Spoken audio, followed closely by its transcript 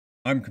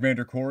I'm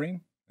Commander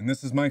Cory, and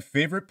this is my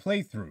favorite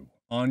playthrough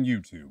on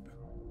YouTube.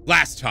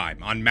 Last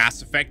time on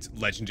Mass Effect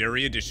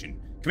Legendary Edition,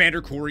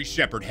 Commander Cory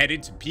Shepard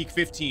headed to Peak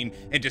 15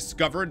 and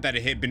discovered that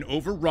it had been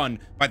overrun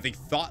by the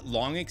thought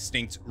long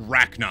extinct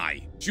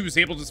RACHNI. She was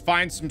able to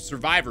find some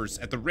survivors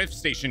at the Rift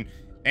Station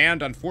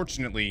and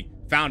unfortunately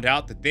found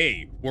out that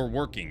they were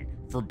working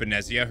for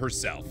Benezia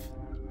herself.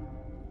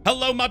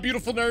 Hello my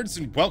beautiful nerds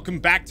and welcome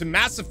back to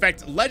Mass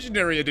Effect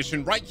Legendary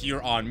Edition right here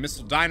on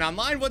Missildine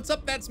Online. What's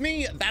up? That's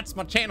me. That's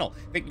my channel.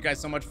 Thank you guys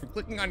so much for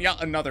clicking on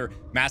yet another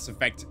Mass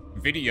Effect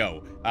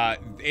video.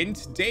 In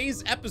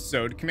today's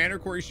episode, Commander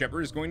Cory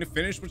Shepard is going to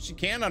finish what she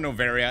can on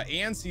Noveria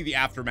and see the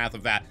aftermath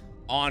of that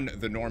on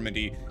the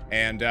Normandy.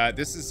 And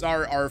this is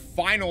our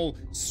final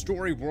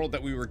story world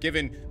that we were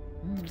given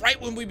right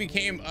when we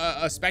became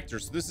a Spectre.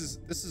 So this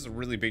is a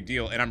really big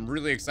deal, and I'm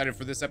really excited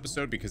for this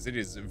episode because it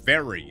is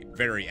very,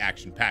 very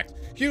action-packed.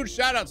 Huge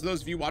shout out to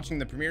those of you watching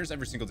the premieres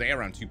every single day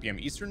around 2 p.m.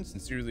 Eastern.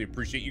 Sincerely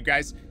appreciate you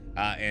guys,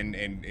 and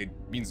it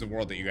means the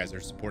world that you guys are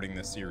supporting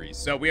this series.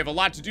 So we have a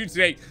lot to do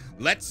today.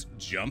 Let's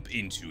jump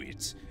into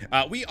it.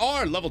 We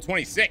are level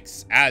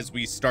 26 as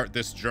we start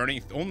this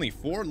journey. Only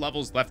 4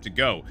 levels left to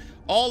go.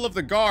 All of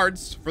the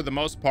guards, for the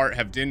most part,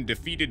 have been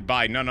defeated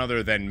by none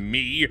other than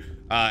me,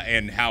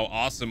 and how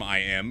awesome I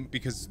am,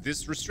 because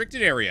this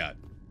restricted area,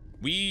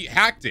 we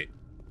hacked it.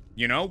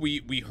 You know,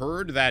 we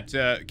heard that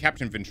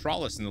Captain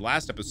Ventralis in the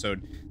last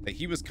episode, that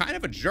he was kind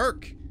of a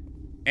jerk,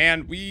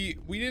 and we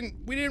didn't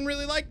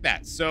really like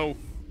that. So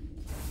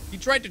he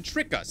tried to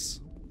trick us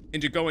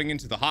into going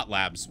into the hot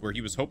labs where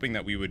he was hoping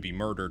that we would be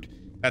murdered.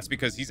 That's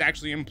because he's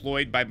actually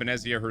employed by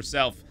Benezia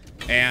herself,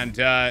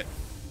 and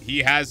he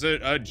has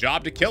a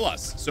job to kill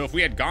us. So if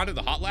we had gone to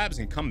the hot labs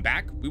and come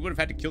back, we would have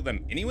had to kill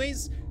them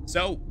anyways.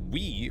 So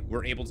we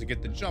were able to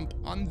get the jump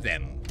on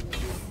them.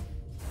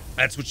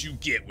 That's what you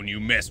get when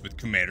you mess with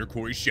Commander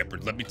Cory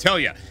Shepard, let me tell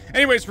you.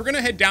 Anyways, we're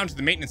gonna head down to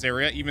the maintenance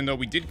area, even though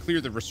we did clear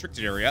the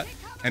restricted area.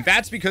 And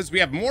that's because we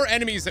have more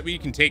enemies that we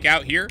can take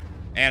out here.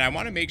 And I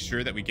wanna make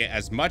sure that we get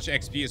as much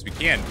XP as we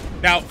can.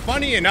 Now,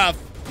 funny enough,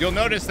 you'll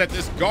notice that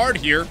this guard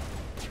here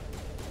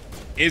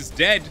is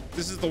dead.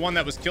 This is the one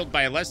that was killed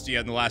by Alestia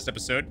in the last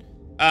episode.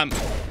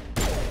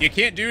 You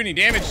can't do any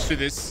damage to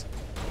this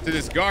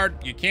guard.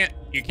 You can't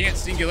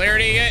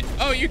singularity it.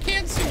 Oh, you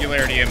can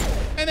singularity him.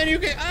 And then you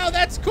can, oh,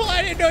 that's cool.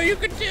 I didn't know you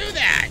could do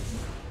that.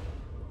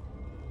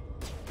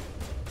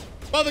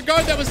 Well, the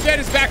guard that was dead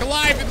is back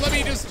alive. And let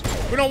me just,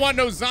 we don't want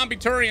no zombie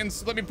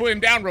Turians. Let me put him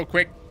down real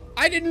quick.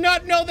 I did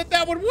not know that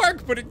that would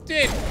work, but it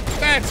did.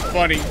 That's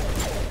funny.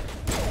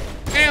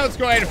 And let's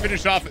go ahead and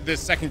finish off this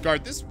second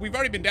guard. We've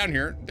already been down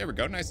here. There we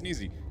go, nice and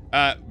easy.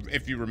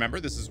 If you remember,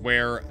 this is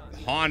where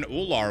Han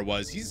Ular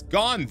was. He's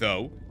gone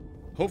though.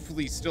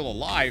 Hopefully still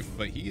alive,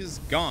 but he is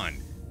gone.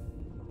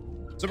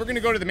 So we're gonna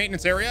go to the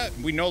maintenance area.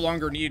 We no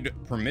longer need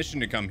permission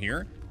to come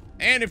here.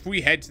 And if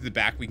we head to the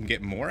back, we can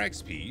get more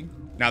XP.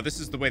 Now this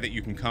is the way that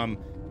you can come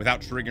without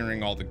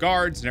triggering all the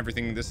guards and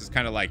everything. This is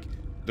kind of like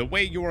the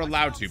way you're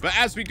allowed to. But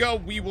as we go,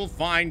 we will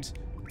find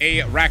a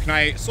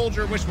RACHNI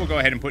soldier, which we'll go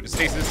ahead and put to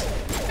stasis.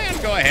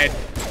 And go ahead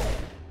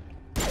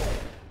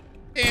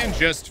and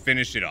just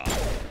finish it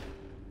off.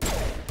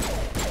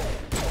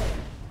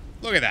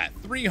 Look at that,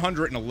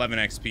 311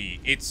 XP.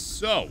 It's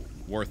so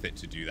worth it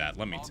to do that,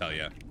 let me tell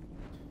you.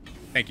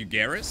 Thank you,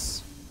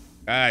 Garrus.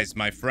 Guys,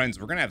 my friends,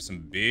 we're gonna have some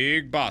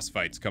big boss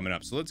fights coming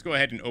up. So let's go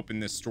ahead and open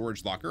this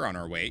storage locker on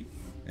our way.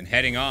 And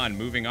heading on,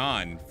 moving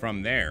on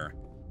from there,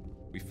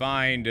 we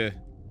find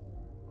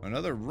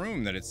another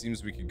room that it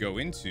seems we could go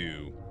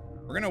into.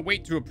 We're gonna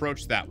wait to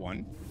approach that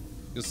one.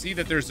 You'll see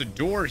that there's a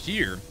door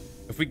here.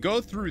 If we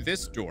go through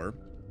this door,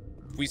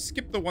 if we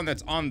skip the one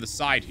that's on the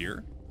side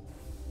here,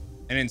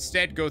 and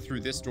instead go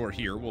through this door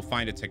here, we'll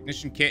find a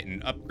technician kit and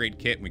an upgrade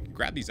kit, and we can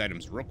grab these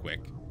items real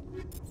quick.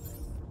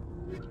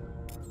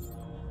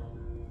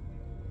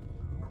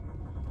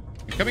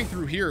 And coming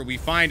through here, we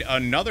find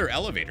another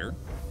elevator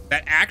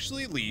that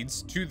actually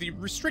leads to the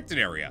restricted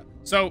area.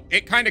 So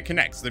it kind of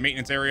connects. The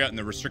maintenance area and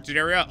the restricted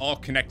area all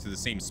connect to the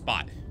same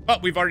spot.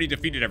 But we've already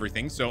defeated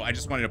everything, so I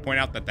just wanted to point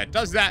out that that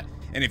does that.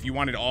 And if you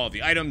wanted all of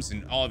the items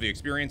and all of the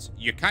experience,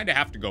 you kind of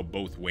have to go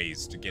both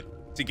ways to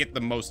get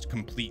the most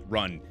complete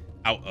run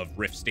out of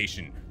Rift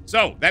Station.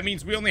 So that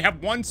means we only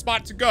have one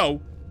spot to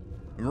go.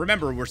 And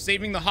remember, we're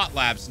saving the hot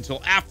labs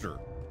until after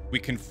we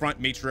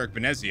confront Matriarch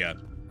Benezia,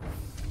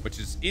 which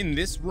is in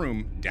this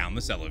room down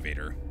this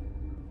elevator.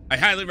 I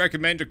highly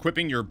recommend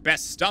equipping your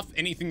best stuff.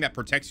 Anything that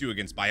protects you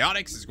against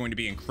biotics is going to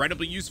be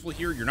incredibly useful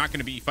here. You're not going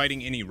to be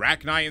fighting any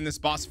RACHNI in this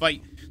boss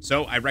fight,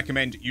 so I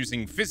recommend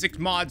using physics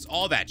mods,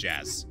 all that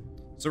jazz.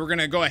 So we're going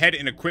to go ahead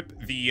and equip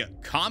the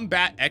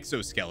combat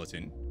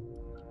exoskeleton,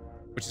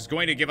 which is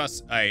going to give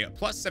us a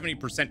plus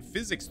 70%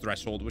 physics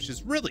threshold, which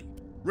is really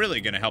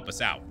going to help us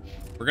out.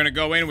 We're going to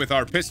go in with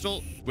our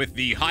pistol with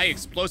the high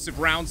explosive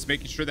rounds,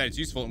 making sure that it's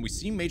useful. And we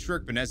see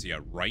Matriarch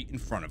Benezia right in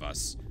front of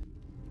us.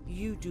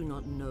 You do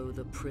not know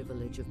the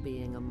privilege of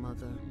being a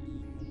mother.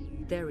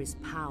 There is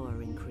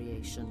power in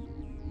creation.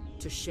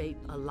 To shape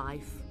a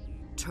life,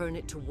 turn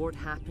it toward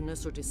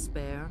happiness or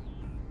despair.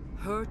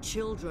 Her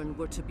children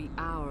were to be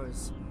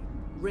ours,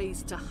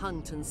 raised to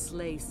hunt and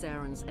slay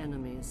Saren's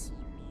enemies.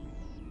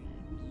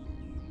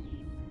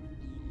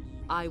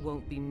 I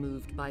won't be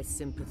moved by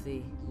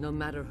sympathy, no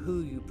matter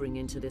who you bring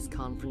into this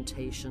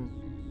confrontation.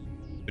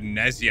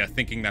 Benezia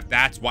thinking that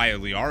that's why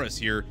Liara's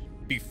here.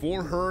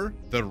 Before her,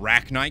 the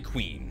RACHNI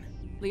QUEEN.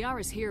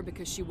 Liara's here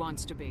because she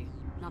wants to be,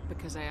 not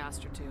because I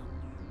asked her to.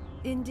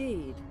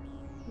 Indeed.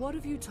 What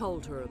have you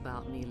told her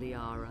about me,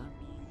 Liara?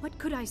 What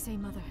could I say,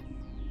 Mother?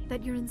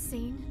 That you're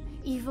insane?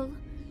 Evil?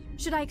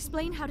 Should I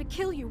explain how to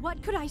kill you?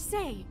 What could I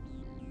say?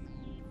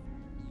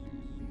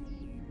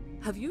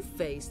 Have you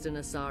faced an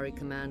Asari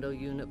commando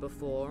unit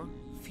before?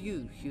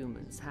 Few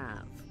humans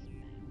have.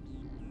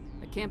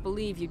 I can't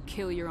believe you'd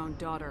kill your own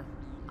daughter.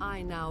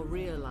 I now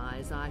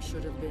realize I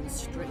should have been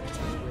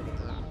stricter with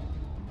her.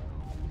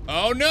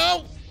 Oh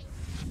no!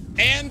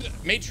 And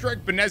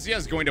Matriarch Benezia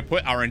is going to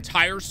put our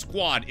entire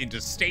squad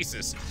into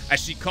stasis as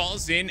she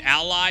calls in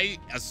ally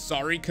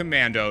Asari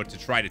Commando to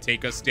try to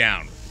take us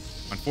down.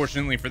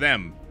 Unfortunately for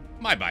them,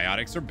 my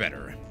biotics are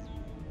better.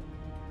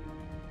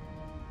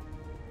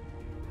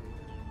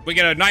 We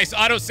get a nice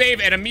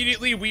autosave, and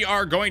immediately we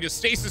are going to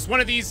stasis one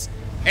of these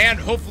and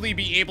hopefully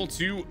be able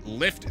to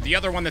lift the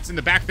other one that's in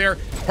the back there.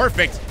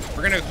 Perfect.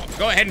 We're going to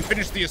go ahead and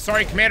finish the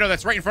Asari Commando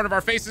that's right in front of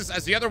our faces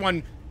as the other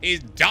one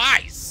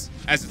dies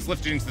as it's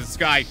lifted into the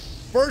sky.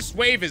 First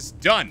wave is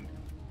done.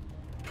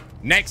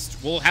 Next,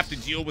 we'll have to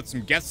deal with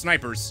some Geth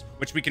snipers,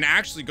 which we can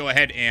actually go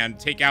ahead and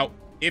take out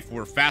if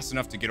we're fast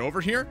enough to get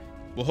over here.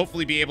 We'll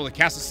hopefully be able to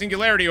cast a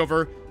singularity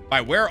over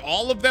by where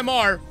all of them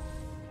are.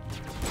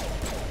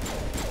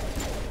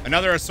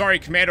 Another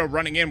Asari Commando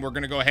running in. We're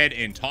going to go ahead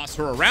and toss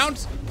her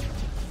around.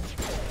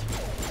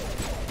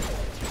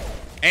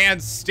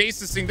 And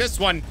stasising this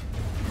one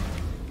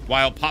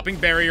while popping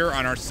barrier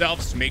on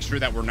ourselves to make sure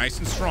that we're nice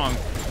and strong.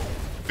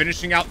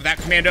 Finishing out that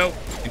commando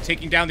and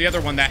taking down the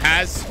other one that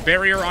has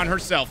barrier on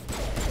herself.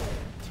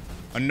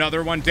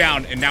 Another one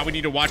down, and now we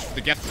need to watch for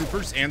the Geth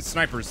troopers and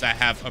snipers that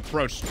have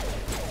approached.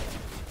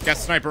 Geth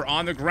sniper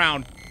on the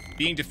ground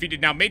being defeated.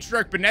 Now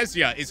Matriarch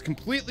Benezia is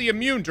completely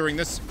immune during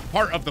this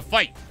part of the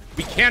fight.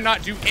 We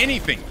cannot do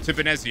anything to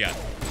Benezia.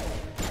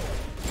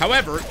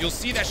 However, you'll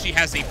see that she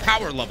has a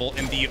power level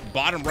in the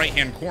bottom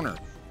right-hand corner.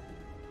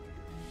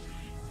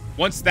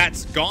 Once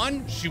that's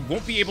gone, she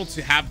won't be able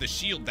to have the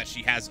shield that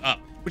she has up,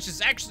 which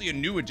is actually a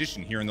new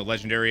addition here in the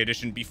Legendary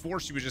Edition. Before,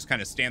 she would just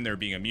kind of stand there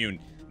being immune.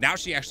 Now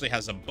she actually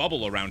has a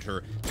bubble around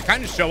her to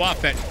kind of show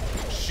off that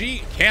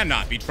she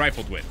cannot be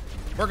trifled with.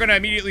 We're going to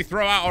immediately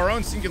throw out our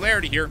own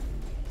singularity here.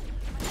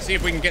 See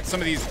if we can get some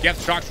of these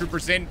Geth shock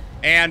troopers in,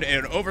 and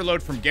an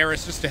overload from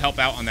Garrus just to help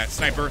out on that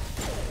sniper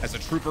as a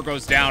trooper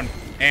goes down.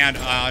 And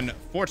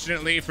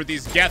unfortunately for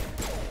these Geth,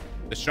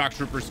 the shock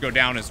troopers go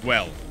down as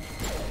well.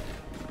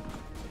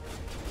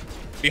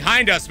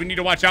 Behind us, we need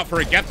to watch out for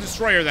a Geth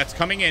destroyer that's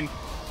coming in.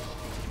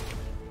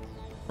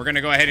 We're going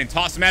to go ahead and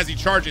toss him as he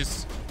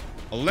charges,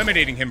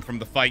 eliminating him from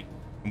the fight.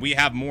 And we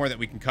have more that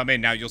we can come in.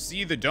 Now, you'll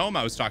see the dome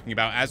I was talking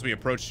about as we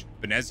approach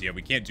Benezia.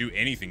 We can't do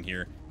anything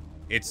here.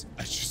 It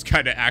just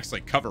kind of acts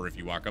like cover if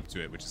you walk up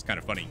to it, which is kind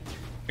of funny.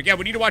 Again,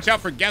 we need to watch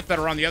out for Geth that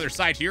are on the other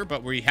side here,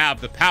 but we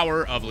have the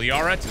power of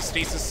Liara to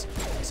stasis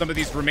some of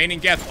these remaining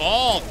Geth.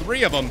 All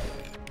three of them.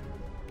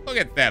 Look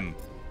at them.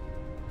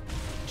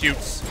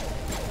 Cutes.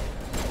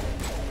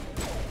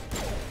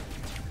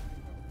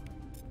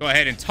 Go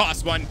ahead and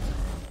toss one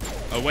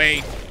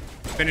away,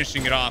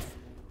 finishing it off,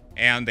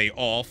 and they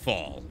all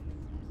fall.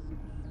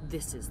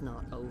 This is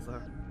not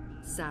over.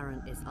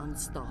 Saren is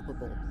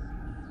unstoppable.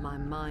 My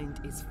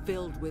mind is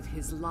filled with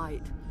his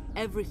light.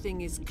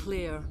 Everything is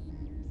clear.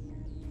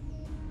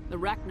 The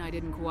RACHNI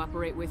didn't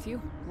cooperate with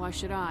you. Why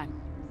should I?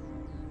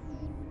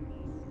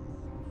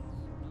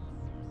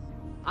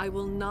 I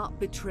will not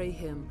betray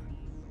him.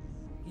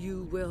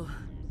 You will...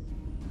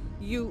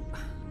 You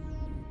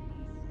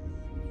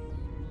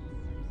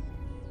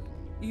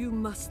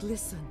must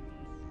listen.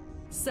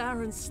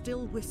 Saren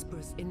still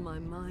whispers in my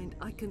mind.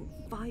 I can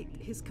fight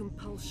his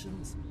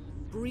compulsions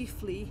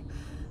briefly,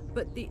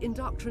 but the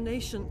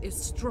indoctrination is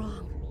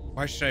strong.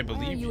 Why should I Why are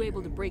believe you you?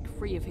 able to break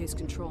free of his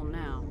control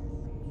now?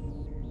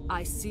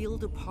 I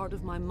sealed a part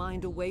of my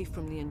mind away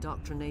from the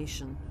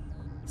indoctrination,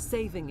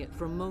 saving it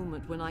for a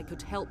moment when I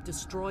could help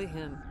destroy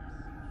him.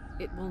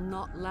 It will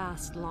not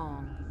last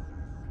long.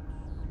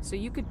 So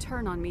you could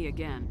turn on me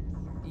again.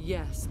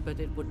 Yes,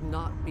 but it would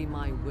not be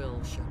my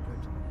will, Shepard.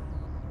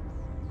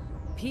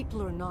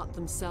 People are not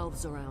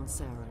themselves around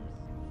Saren.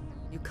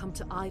 You come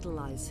to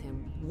idolize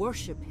him,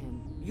 worship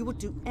him. You would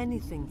do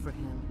anything for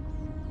him.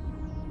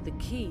 The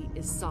key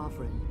is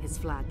Sovereign, his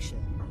flagship.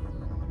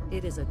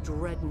 It is a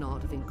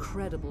dreadnought of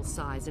incredible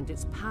size, and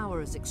its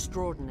power is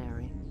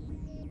extraordinary.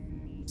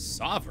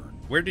 Sovereign?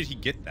 Where did he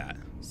get that?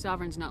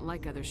 Sovereign's not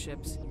like other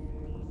ships.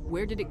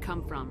 Where did it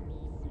come from?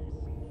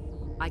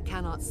 I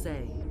cannot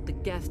say. The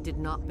Geth did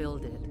not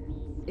build it.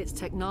 Its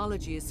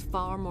technology is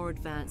far more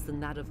advanced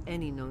than that of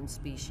any known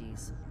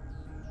species.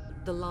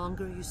 The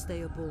longer you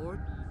stay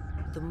aboard,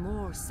 the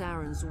more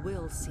Saren's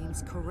will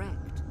seems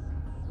correct.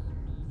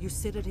 You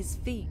sit at his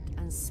feet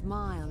and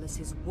smile as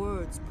his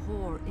words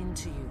pour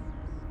into you.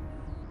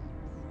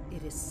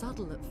 It is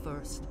subtle at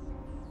first.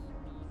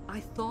 I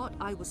thought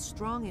I was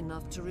strong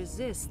enough to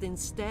resist.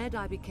 Instead,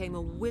 I became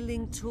a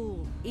willing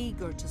tool,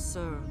 eager to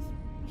serve.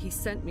 He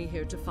sent me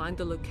here to find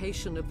the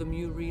location of the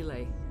Mu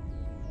relay.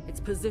 Its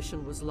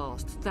position was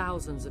lost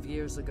thousands of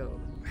years ago.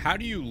 How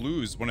do you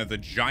lose one of the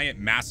giant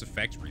Mass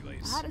Effect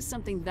relays? How does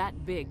something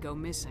that big go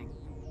missing?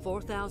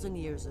 4,000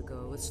 years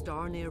ago, a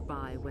star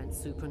nearby went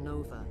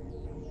supernova.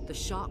 The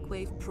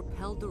shockwave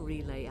propelled the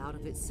relay out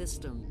of its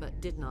system,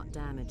 but did not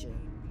damage it.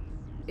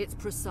 Its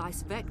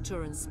precise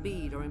vector and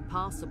speed are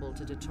impossible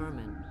to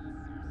determine.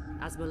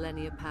 As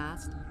millennia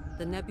passed,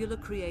 the nebula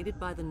created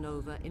by the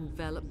nova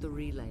enveloped the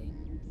relay.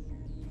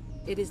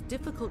 It is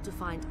difficult to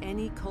find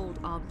any cold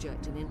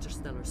object in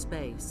interstellar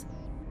space,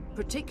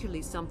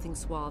 particularly something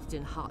swathed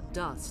in hot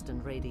dust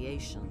and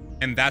radiation.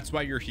 And that's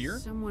why you're here?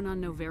 Someone on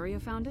Noveria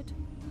found it?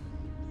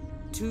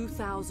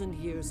 2,000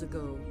 years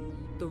ago,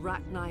 the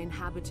RACHNI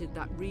inhabited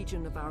that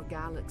region of our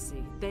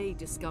galaxy. They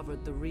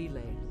discovered the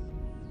relay.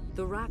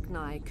 The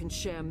RACHNI can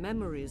share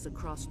memories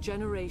across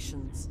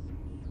generations.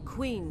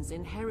 Queens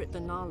inherit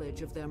the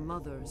knowledge of their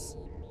mothers.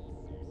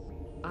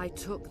 I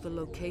took the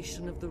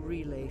location of the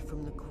relay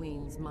from the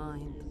Queen's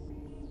mind.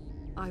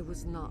 I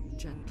was not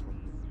gentle.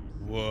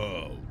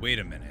 Whoa, wait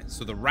a minute.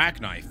 So the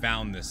RACHNI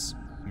found this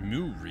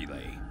Mu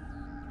relay.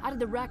 How did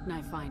the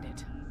RACHNI find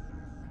it?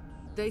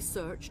 They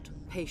searched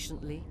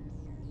patiently.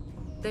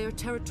 They are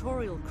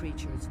territorial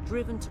creatures,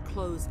 driven to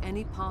close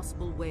any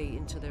possible way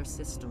into their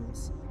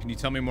systems. Can you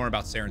tell me more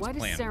about Saren's Why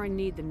plan? does Saren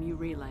need the Mu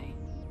relay?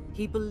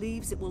 He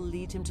believes it will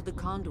lead him to the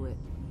conduit.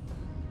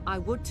 I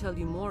would tell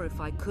you more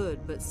if I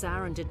could, but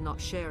Saren did not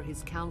share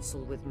his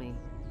counsel with me.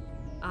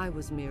 I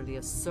was merely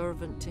a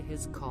servant to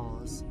his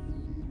cause.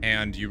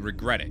 And you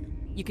regret it?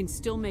 You can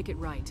still make it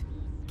right.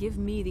 Give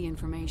me the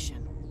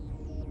information.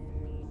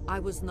 I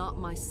was not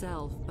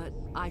myself, but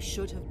I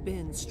should have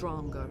been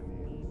stronger.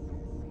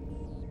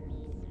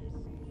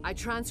 I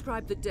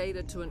transcribed the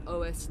data to an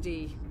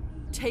OSD.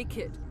 Take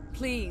it,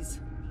 please.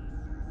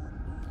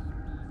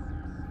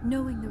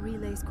 Knowing the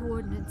relay's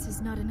coordinates is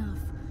not enough.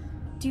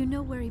 Do you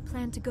know where he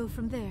planned to go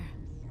from there?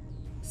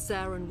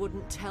 Saren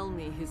wouldn't tell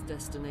me his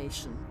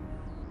destination.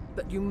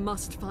 But you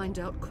must find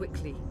out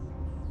quickly.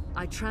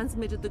 I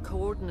transmitted the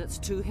coordinates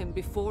to him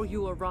before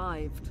you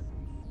arrived.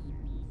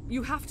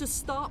 You have to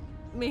stop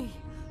me.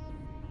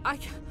 I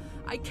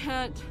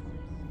can't.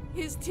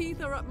 His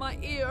teeth are at my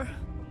ear.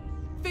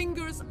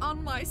 Fingers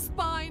on my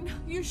spine.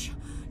 You should.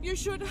 You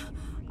should.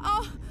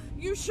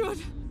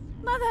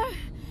 Mother!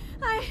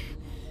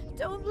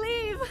 Don't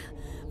leave!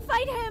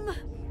 Fight him!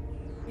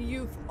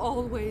 You've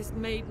always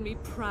made me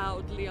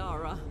proud,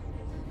 Liara.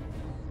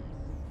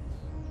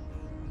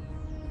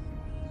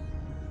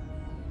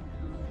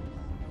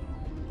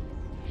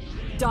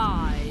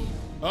 Die.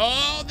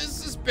 Oh,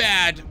 this is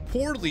bad.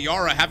 Poor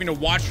Liara having to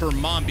watch her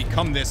mom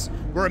become this.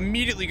 We're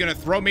immediately going to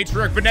throw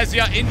Matriarch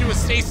Benezia into a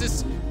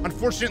stasis.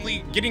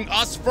 Unfortunately, getting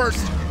us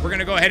first. We're going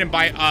to go ahead and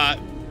we're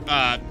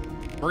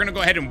going to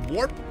go ahead and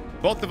warp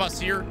both of us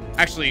here.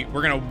 Actually,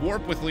 we're going to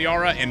warp with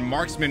Liara and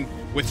Marksman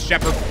with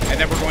Shepard. And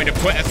then we're going to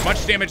put as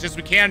much damage as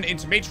we can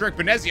into Matriarch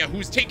Benezia,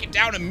 who's taken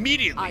down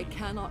immediately. I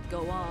cannot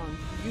go on.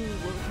 You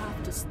will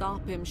have to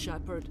stop him,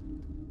 Shepard.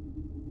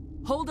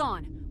 Hold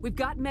on. We've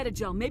got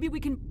Metagel. Maybe we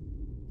can...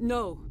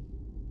 No.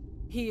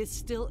 He is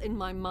still in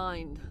my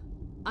mind.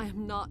 I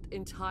am not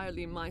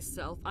entirely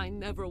myself. I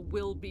never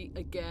will be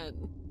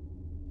again.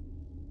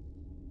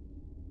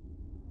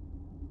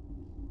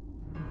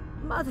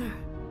 Mother!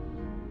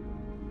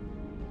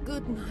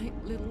 Good night,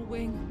 little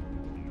wing.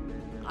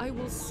 I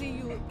will see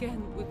you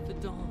again with the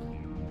dawn.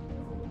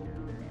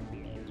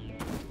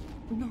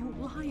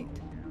 No light.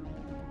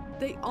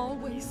 They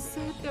always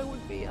said there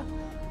would be a...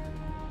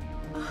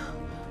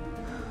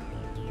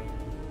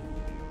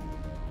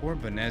 Poor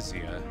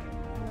Benezia,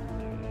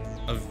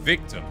 a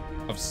victim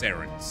of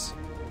Saren's.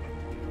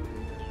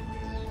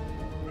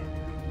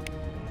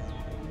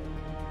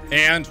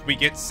 And we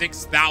get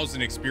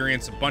 6,000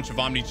 experience, a bunch of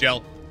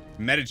Omnigel,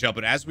 Metagel,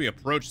 but as we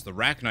approach the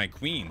RACHNI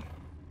Queen,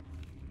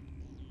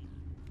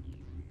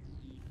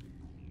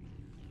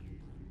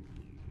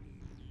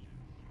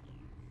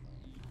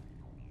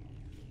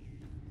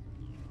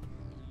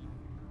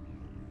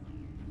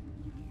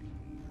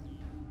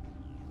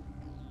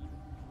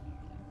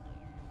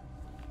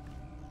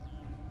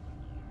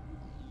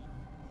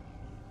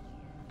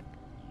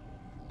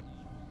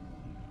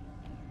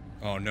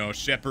 oh no,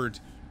 Shepard,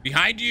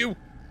 behind you!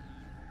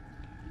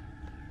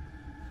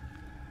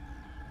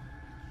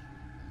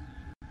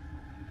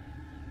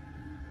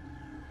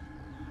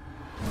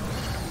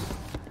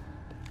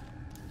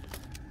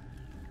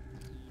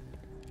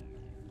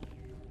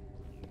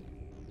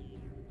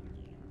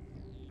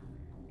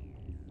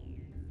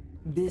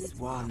 This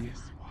one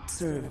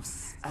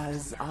serves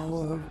as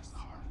our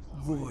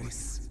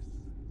voice.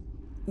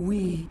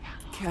 We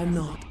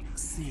cannot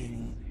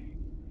sing.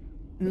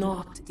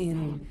 Not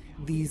in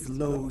these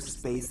low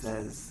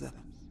spaces.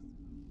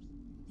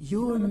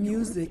 Your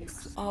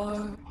musics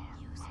are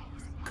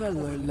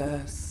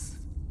colorless.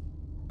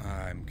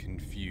 I'm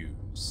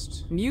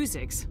confused.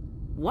 Musics?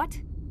 What?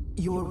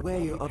 Your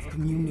way of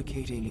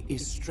communicating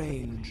is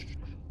strange,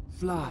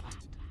 flat.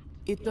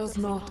 It does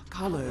not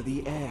color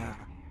the air.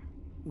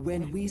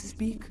 When we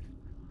speak,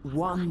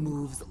 one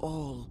moves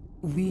all.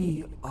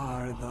 We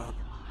are the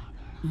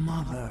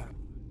mother.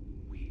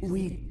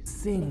 We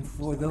sing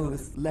for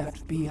those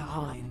left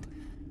behind,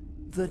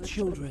 the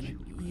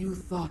children you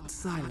thought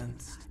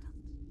silenced.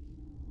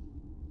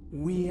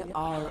 We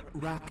are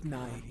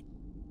RACHNI.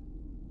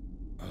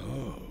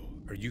 Oh,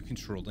 are you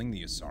controlling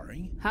the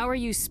Asari? How are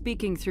you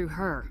speaking through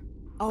her?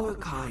 Our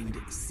kind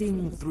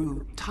sing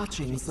through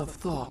touchings of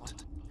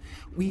thought.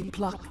 We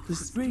pluck the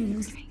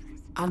strings,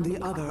 and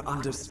the other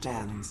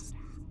understands.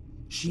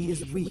 She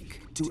is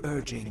weak to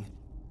urging.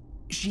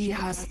 She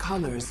has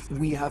colors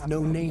we have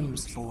no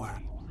names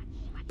for.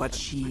 But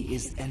she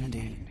is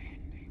ending.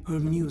 Her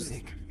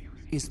music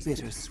is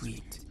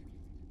bittersweet.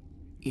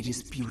 It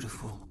is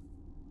beautiful.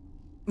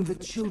 The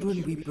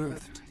children we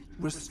birthed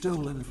were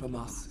stolen from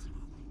us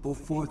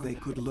before they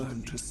could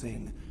learn to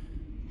sing.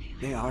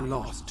 They are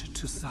lost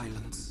to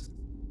silence.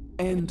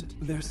 End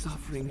their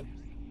suffering.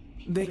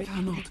 They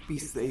cannot be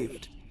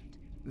saved.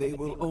 They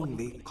will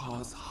only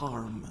cause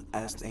harm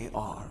as they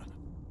are.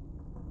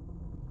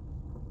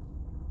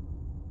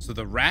 So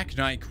the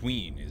RACHNI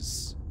QUEEN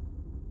is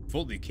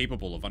fully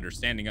capable of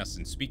understanding us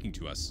and speaking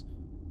to us.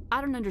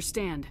 I don't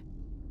understand.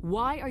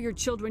 Why are your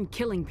children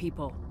killing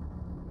people?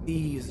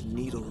 These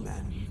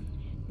needlemen,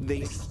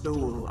 they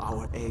stole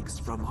our eggs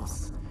from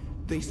us.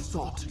 They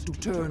sought to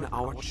turn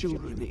our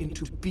children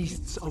into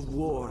beasts of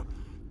war,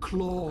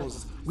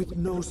 claws with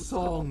no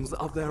songs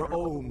of their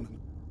own.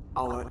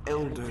 Our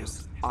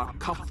elders are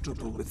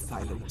comfortable with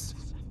silence.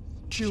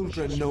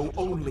 Children know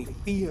only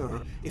fear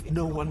if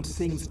no one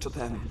sings to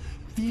them.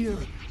 Fear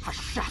has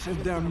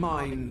shattered their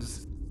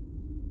minds.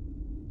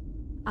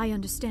 I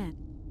understand.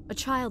 A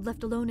child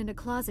left alone in a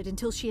closet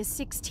until she is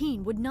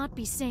 16 would not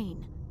be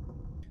sane.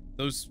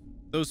 Those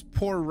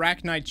poor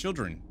RACHNI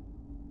children.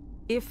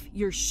 If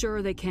you're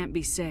sure they can't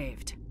be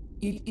saved.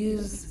 It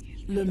is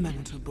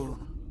lamentable,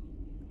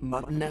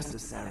 but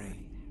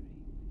necessary.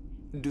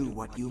 Do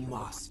what you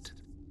must.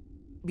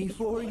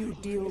 Before you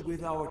deal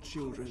with our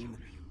children,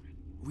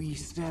 we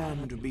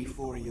stand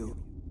before you.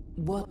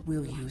 What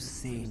will you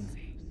sing?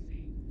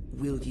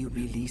 Will you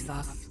release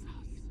us?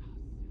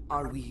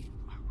 Are we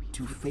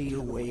to fade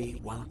away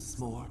once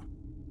more?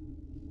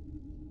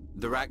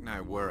 The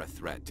RACHNI were a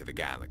threat to the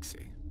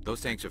galaxy.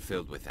 Those tanks are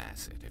filled with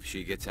acid. If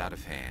she gets out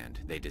of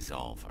hand, they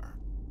dissolve her.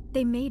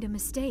 They made a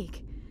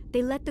mistake.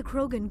 They let the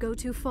Krogan go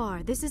too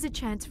far. This is a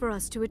chance for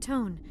us to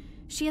atone.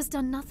 She has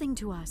done nothing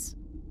to us.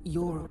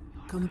 Your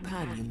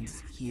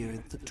companions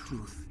hear the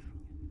truth.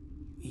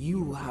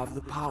 You have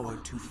the power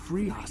to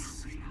free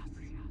us,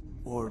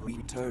 or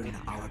return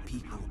our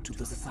people to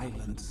the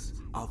silence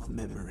of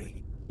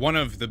memory. One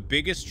of the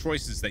biggest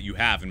choices that you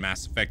have in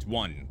Mass Effect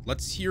 1.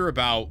 Let's hear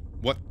about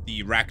what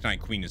the RACHNI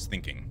QUEEN is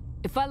thinking.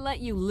 If I let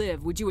you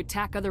live, would you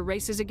attack other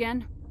races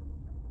again?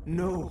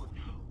 No,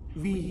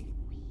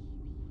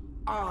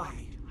 I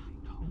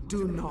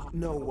do not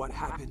know what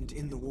happened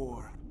in the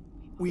war.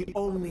 We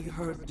only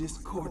heard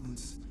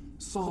discordance,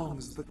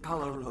 songs the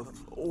color of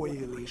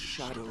oily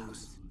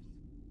shadows.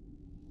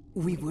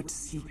 We would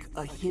seek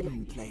a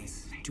hidden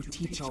place to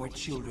teach our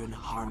children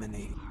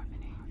harmony.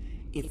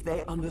 If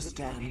they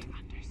understand,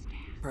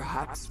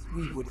 perhaps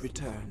we would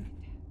return.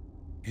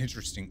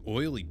 Interesting.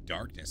 Oily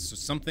darkness. So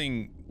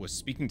something was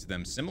speaking to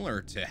them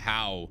similar to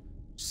how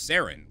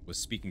Saren was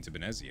speaking to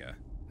Benezia.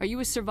 Are you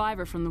a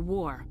survivor from the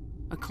war?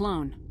 A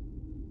clone?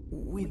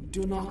 We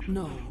do not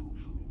know.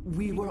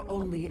 We were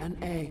only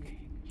an egg,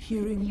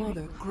 hearing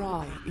Mother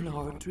cry in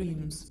our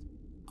dreams.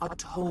 A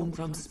tone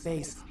from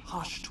space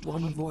hushed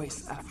one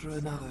voice after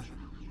another.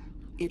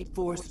 It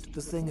forced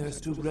the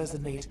singers to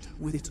resonate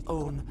with its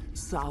own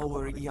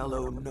sour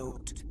yellow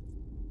note.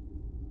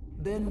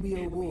 Then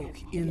we awoke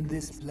in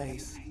this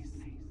place,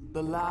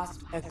 the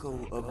last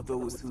echo of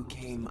those who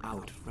came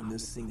out from the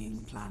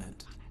singing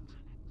planet.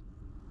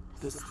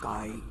 The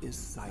sky is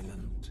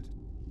silent.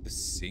 The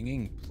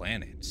singing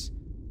planet.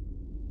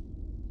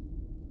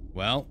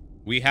 Well,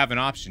 we have an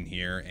option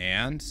here,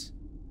 and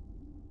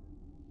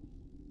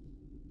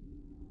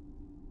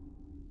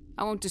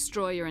I won't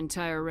destroy your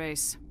entire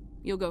race.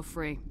 You'll go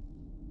free.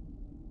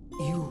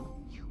 You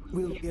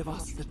will give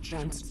us the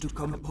chance to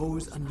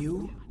compose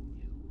anew?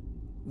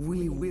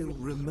 We will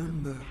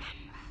remember.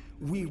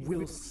 We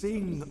will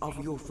sing of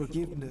your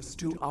forgiveness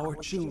to our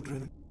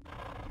children.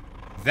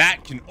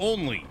 that can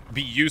only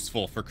be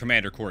useful for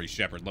Commander Cory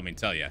Shepard, let me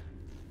tell you.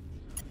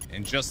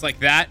 And just like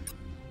that,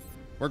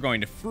 we're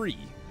going to free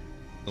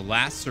the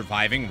last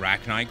surviving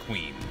RACHNI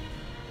Queen.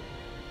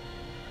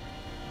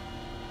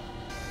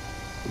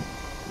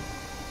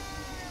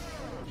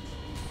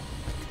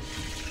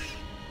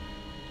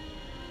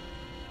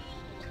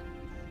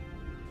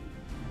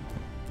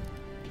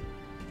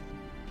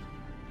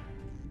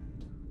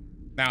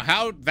 Now,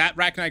 how that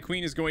RACHNI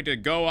Queen is going to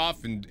go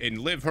off and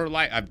live her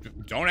life,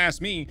 don't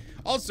ask me.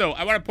 Also,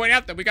 I want to point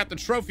out that we got the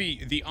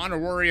trophy, the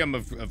honorarium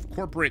of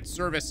corporate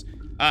service.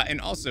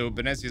 And also,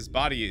 Benezia's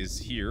body is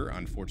here,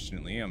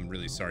 unfortunately. I'm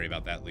really sorry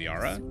about that,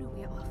 Liara. The sooner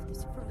we are off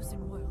this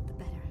frozen world, the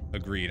better.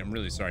 Agreed. I'm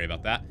really sorry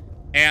about that.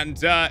 And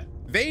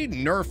they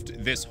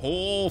nerfed this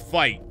whole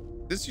fight.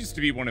 This used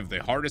to be one of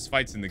the hardest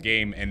fights in the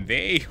game, and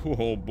they,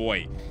 oh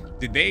boy,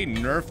 did they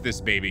nerf this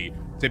baby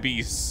to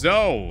be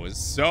so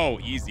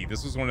easy.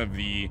 This was one of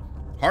the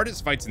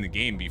hardest fights in the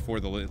game before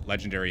the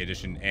Legendary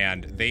Edition,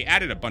 and they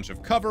added a bunch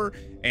of cover,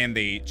 and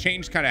they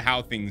changed kind of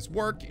how things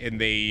work,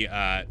 and they,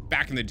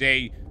 back in the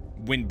day,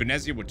 when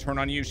Benezia would turn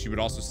on you, she would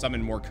also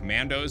summon more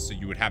commandos, so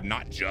you would have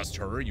not just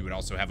her, you would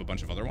also have a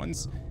bunch of other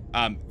ones.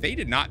 That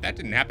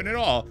didn't happen at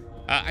all.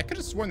 I could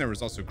have sworn there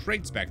was also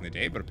crates back in the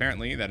day, but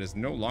apparently that is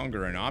no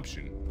longer an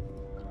option.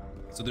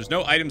 So there's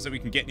no items that we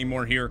can get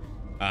anymore here.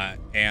 I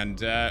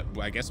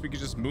guess we could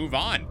just move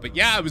on. But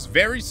yeah, I was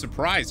very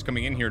surprised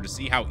coming in here to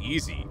see how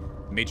easy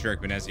the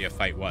Matriarch Benezia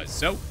fight was.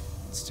 So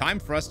it's time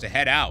for us to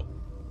head out.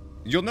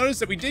 You'll notice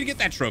that we did get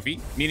that trophy,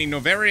 meaning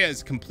Noveria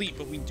is complete,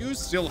 but we do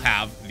still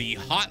have the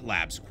Hot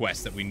Labs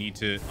quest that we need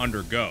to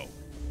undergo.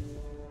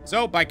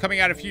 So by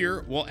coming out of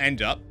here, we'll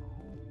end up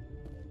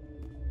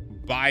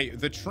by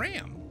the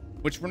tram,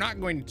 which we're not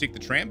going to take the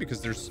tram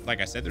because there's,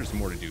 like I said, there's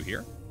more to do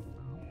here.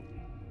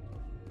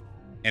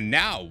 And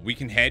now we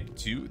can head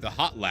to the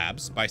Hot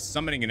Labs by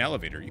summoning an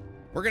elevator.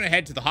 We're going to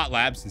head to the Hot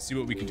Labs and see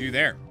what we can do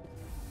there.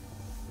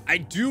 I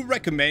do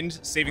recommend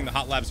saving the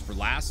Hot Labs for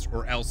last,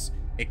 or else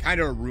it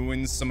kind of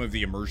ruins some of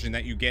the immersion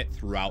that you get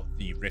throughout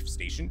the Rift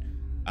Station.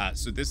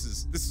 So this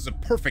is a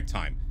perfect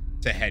time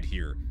to head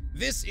here.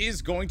 This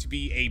is going to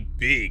be a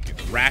big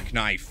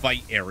RACHNI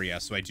fight area,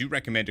 so I do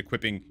recommend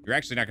equipping. You're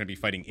actually not going to be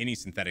fighting any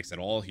synthetics at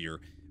all here.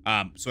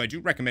 So I do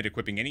recommend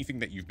equipping anything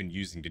that you've been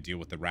using to deal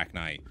with the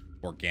RACHNI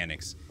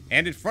organics.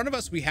 And in front of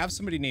us, we have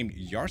somebody named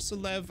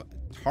Yaroslav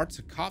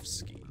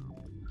Tartakovsky.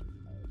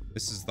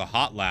 This is the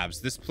Hot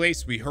Labs. This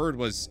place we heard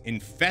was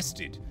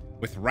infested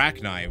with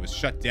RACHNI. It was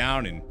shut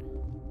down and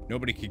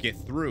nobody could get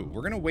through.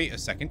 We're going to wait a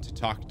second to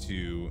talk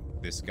to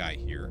this guy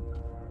here.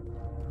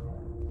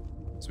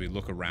 So we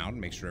look around,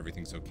 make sure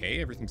everything's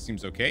okay. Everything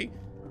seems okay.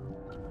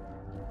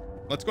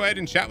 Let's go ahead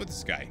and chat with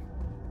this guy.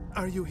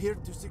 Are you here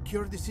to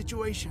secure the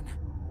situation?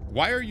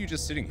 Why are you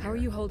just sitting here? How are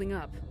you holding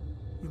up?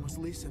 You must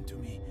listen to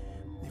me.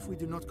 If we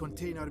do not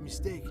contain our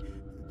mistake,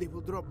 they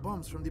will drop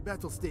bombs from the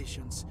battle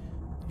stations.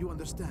 You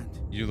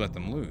understand? You let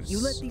them loose. You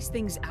let these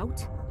things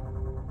out?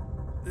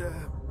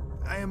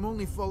 I am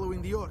only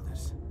following the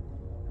orders.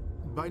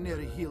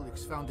 Binary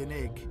Helix found an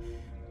egg.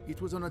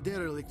 It was on a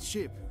derelict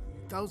ship,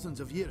 thousands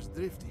of years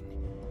drifting.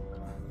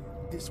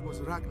 This was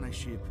RACHNI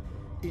ship.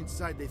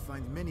 Inside they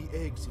find many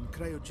eggs in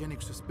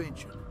cryogenic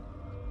suspension.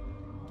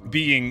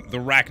 Being the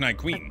RACHNI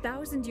Queen. A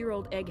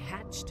 1,000-year-old egg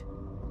hatched?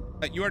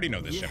 You already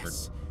know this, Yes.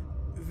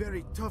 Shepard.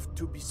 Very tough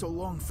to be so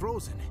long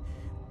frozen.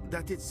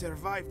 That it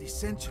survived the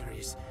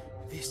centuries.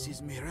 This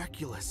is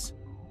miraculous.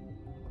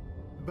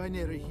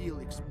 Binary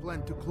Helix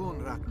planned to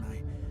clone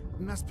RACHNI,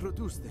 mass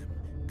produce them,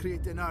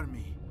 create an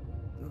army.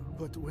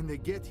 But when they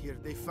get here,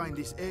 they find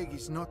this egg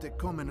is not a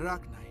common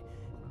RACHNI.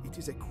 It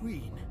is a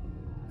queen.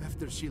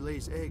 After she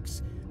lays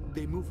eggs,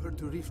 they move her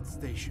to Rift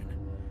Station.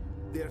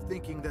 They are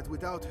thinking that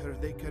without her,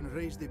 they can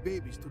raise the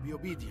babies to be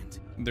obedient.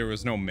 There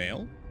was no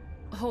male?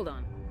 Hold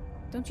on.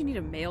 Don't you need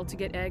a male to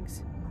get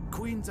eggs?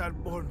 Queens are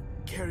born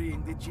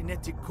carrying the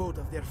genetic code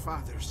of their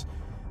fathers.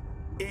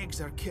 Eggs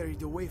are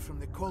carried away from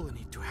the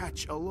colony to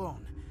hatch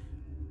alone.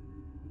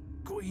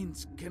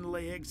 Queens can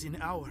lay eggs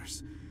in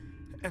hours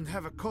and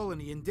have a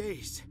colony in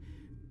days.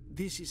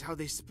 This is how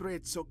they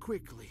spread so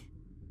quickly.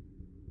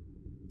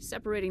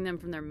 Separating them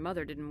from their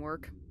mother didn't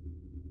work.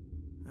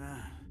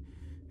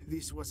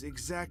 This was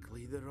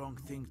exactly the wrong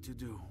thing to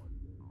do.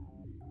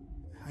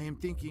 I am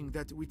thinking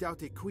that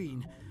without a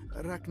queen,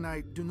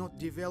 RACHNI do not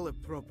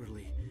develop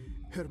properly.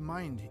 Her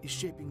mind is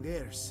shaping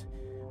theirs.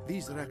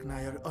 These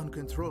RACHNI are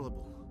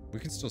uncontrollable. We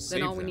can still save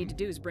Then all them. we need to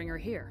do is bring her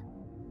here.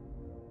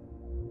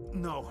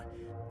 No,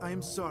 I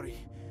am sorry,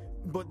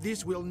 but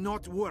this will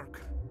not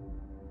work.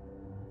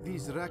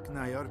 These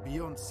RACHNI are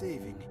beyond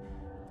saving.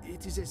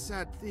 It is a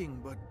sad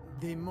thing, but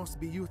they must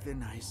be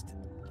euthanized.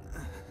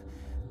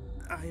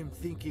 I am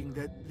thinking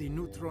that the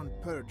neutron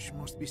purge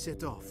must be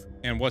set off.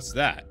 And what's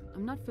that?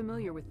 I'm not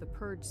familiar with the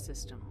purge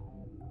system.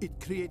 It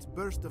creates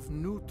bursts of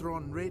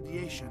neutron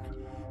radiation,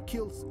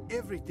 kills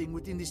everything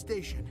within the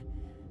station.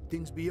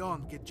 Things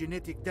beyond get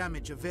genetic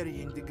damage of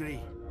varying degree.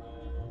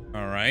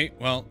 All right,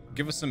 well,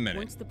 give us a minute.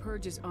 Once the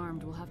purge is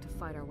armed, we'll have to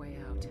fight our way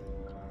out.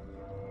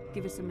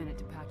 Give us a minute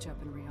to patch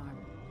up and rearm.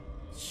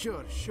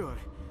 Sure.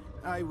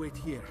 I wait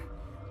here.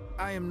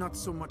 I am not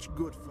so much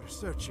good for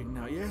searching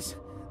now, yes?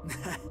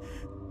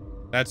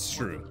 That's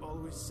true. Mother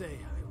always say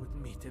I would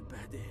meet a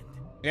bad end.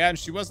 Yeah, and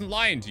she wasn't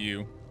lying to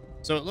you.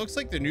 So it looks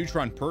like the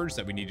neutron purge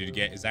that we needed to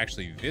get is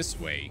actually this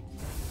way.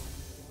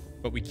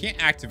 But we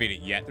can't activate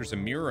it yet. There's a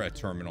Mira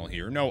terminal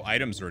here. No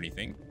items or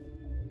anything.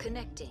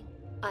 Connecting.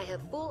 I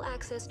have full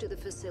access to the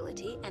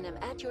facility and am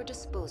at your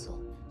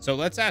disposal. So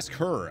let's ask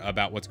her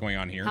about what's going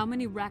on here. How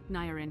many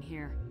RACHNI are in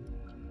here?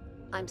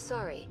 I'm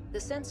sorry, the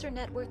sensor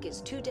network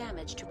is too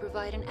damaged to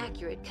provide an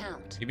accurate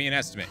count. Give me an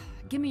estimate.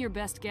 Give me your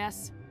best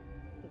guess.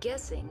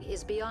 Guessing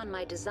is beyond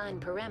my design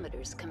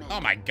parameters, Commander.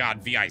 Oh my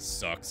god, VI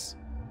sucks.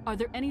 Are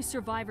there any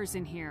survivors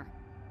in here?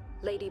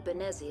 Lady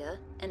Benezia,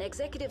 an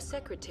executive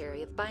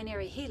secretary of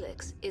Binary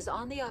Helix, is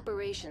on the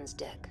operations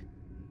deck.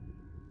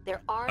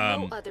 There are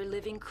no other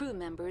living crew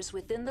members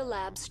within the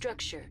lab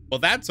structure. Well,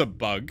 that's a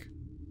bug.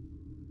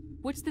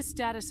 What's the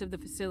status of the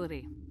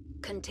facility?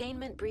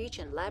 Containment breach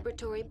in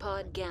Laboratory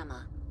Pod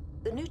Gamma.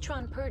 The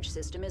neutron purge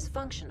system is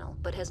functional,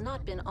 but has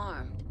not been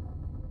armed.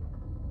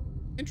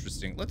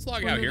 Interesting. Let's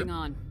log We're out here. moving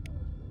on.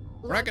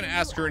 We're not going to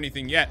ask her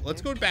anything yet.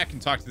 Let's go back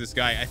and talk to this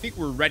guy. I think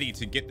we're ready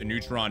to get the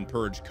neutron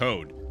purge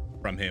code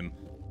from him.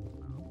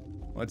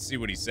 Let's see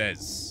what he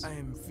says. I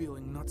am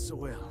feeling not so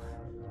well.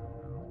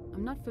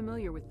 I'm not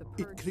familiar with the purge.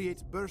 It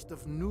creates bursts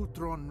of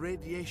neutron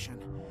radiation,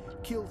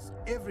 kills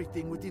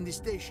everything within the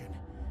station.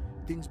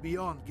 Things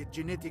beyond get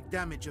genetic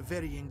damage of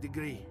varying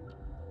degree.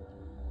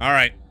 All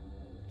right.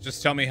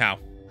 Just tell me how.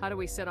 How do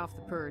we set off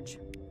the purge?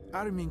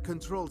 Arming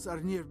controls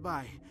are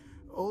nearby.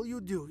 All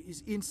you do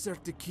is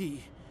insert the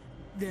key.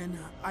 Then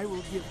I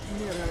will give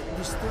Mira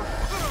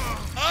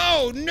destruct.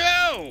 Oh,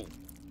 no!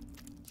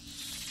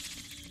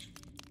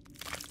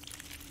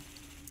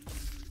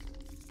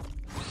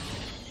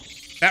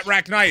 That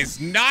RACHNI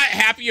is not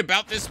happy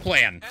about this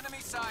plan.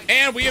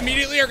 And we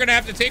immediately are going to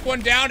have to take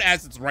one down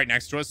as it's right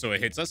next to us, so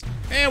it hits us.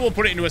 And we'll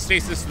put it into a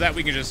stasis so that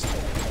we can just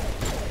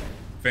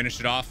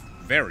finish it off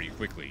very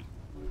quickly.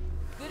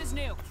 Good as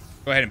new.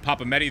 Go ahead and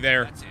pop a medi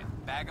there. That's it.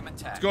 Bag 'em and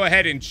tag. Let's go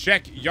ahead and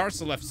check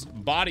Yarsalef's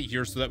body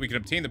here so that we can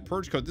obtain the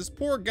purge code. This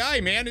poor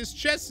guy, man, his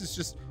chest is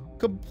just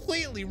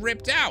completely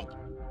ripped out.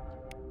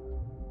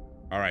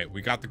 All right,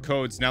 we got the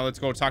codes. Now let's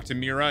go talk to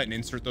Mira and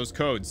insert those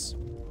codes.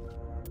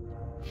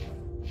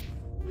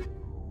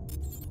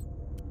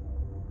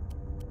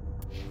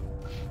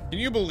 Can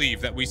you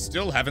believe that we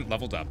still haven't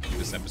leveled up in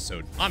this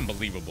episode?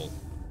 Unbelievable.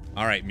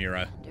 All right,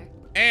 Mira.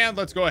 And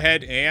let's go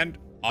ahead and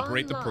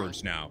operate the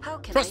purge now.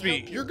 Trust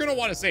me, you're going to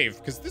want to save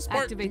because this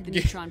part Activate the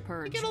neutron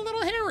purge. get a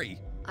little hairy.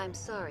 I'm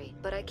sorry,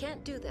 but I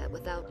can't do that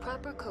without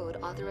proper code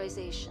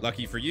authorization.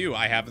 Lucky for you,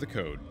 I have the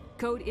code.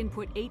 Code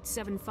input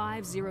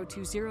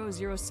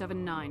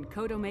 875020079.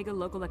 Code Omega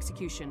local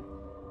execution.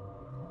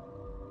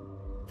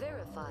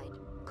 Verified.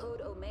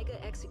 Code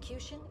Omega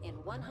execution in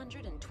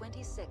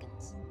 120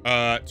 seconds.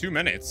 2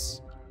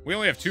 minutes. We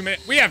only have 2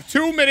 minutes. We have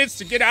 2 minutes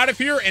to get out of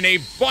here, and a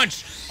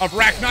bunch of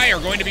RACHNI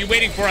are going to be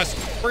waiting for us.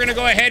 We're going to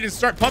go ahead and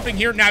start pumping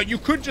here. Now, you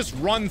could just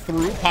run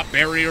through, pop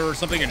barrier or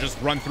something, and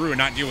just run through and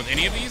not deal with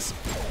any of these.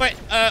 But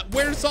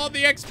where's all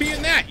the XP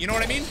in that? You know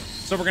what I mean?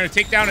 So we're going to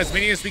take down as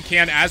many as we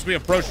can as we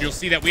approach. You'll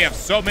see that we have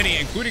so many,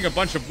 including a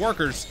bunch of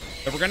workers,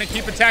 that we're going to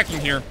keep attacking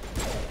here.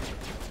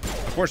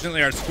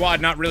 Unfortunately, our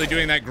squad not really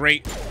doing that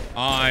great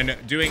on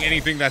doing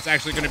anything that's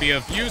actually going to be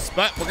of use,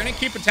 but we're going to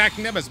keep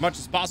attacking them as much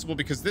as possible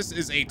because this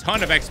is a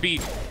ton of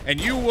XP, and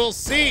you will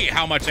see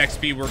how much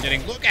XP we're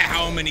getting. Look at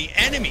how many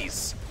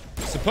enemies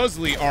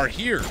supposedly are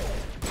here.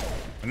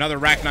 Another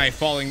RACHNI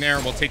falling there.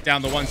 We'll take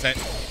down the ones that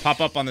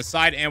pop up on the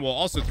side, and we'll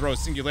also throw a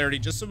singularity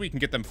just so we can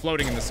get them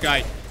floating in the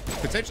sky,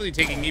 potentially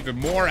taking even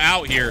more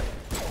out here.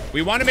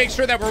 We want to make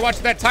sure that we're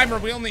watching that timer.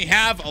 We only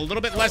have a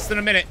little bit less than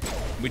a minute.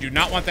 We do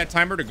not want that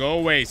timer to go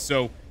away,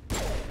 so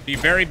be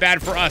very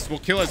bad for us. We'll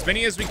kill as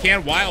many as we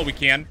can while we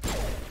can,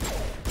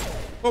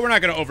 but we're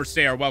not going to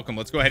overstay our welcome.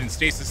 Let's go ahead and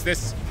stasis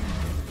this.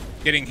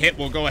 Getting hit,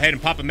 we'll go ahead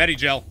and pop a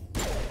Medigel.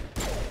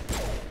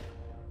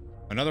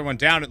 Another one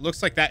down. It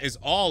looks like that is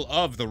all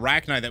of the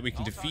RACHNI that we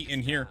can defeat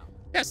in here.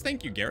 Yes,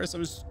 thank you, Garrus.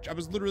 I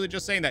was literally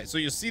just saying that. So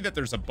you'll see that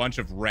there's a bunch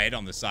of red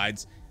on the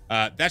sides.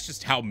 That's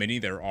just how many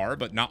there are,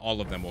 but not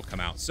all of them will come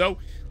out. So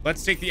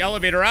let's take the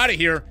elevator out of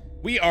here.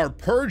 We are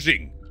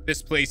purging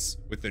this place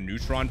with the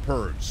neutron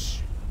purge.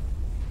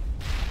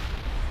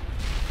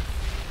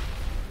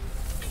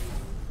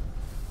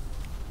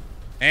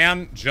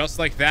 And just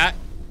like that,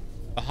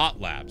 the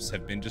hot labs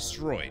have been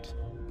destroyed.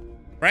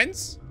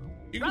 Friends,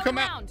 you can come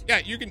out. Yeah,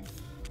 you can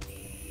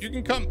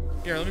come.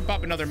 Here, let me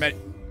pop another med.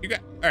 All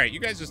right,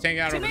 you guys just hang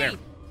out over there.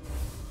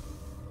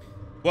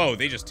 Whoa,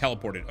 they just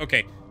teleported.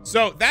 Okay,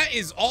 so that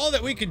is all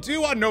that we can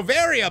do on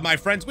Noveria, my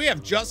friends. We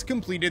have just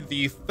completed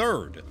the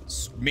third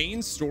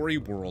main story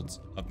world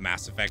of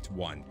Mass Effect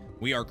 1.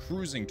 We are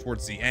cruising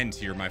towards the end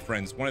here, my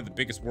friends. One of the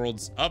biggest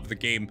worlds of the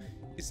game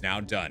is now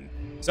done.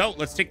 So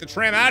let's take the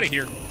tram out of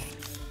here.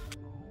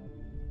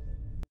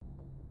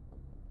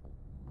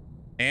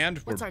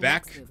 And we're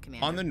back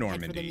on the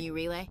Normandy. Head for the new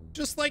relay?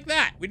 Just like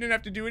that. We didn't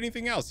have to do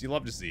anything else. You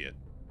love to see it.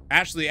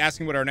 Ashley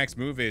asking what our next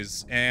move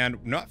is, and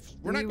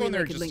we're not going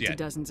there just link yet. To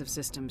dozens of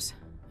systems.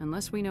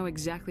 Unless we know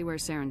exactly where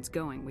Saren's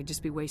going, we'd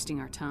just be wasting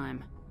our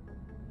time.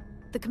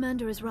 The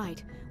commander is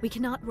right. We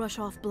cannot rush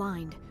off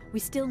blind. We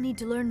still need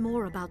to learn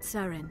more about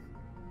Saren.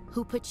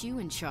 Who put you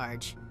in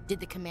charge? Did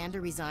the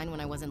commander resign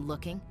when I wasn't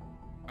looking?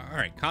 All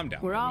right, calm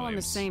down. We're all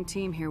Williams. on the same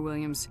team here,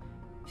 Williams.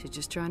 She's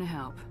just trying to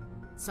help.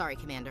 Sorry,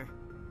 Commander.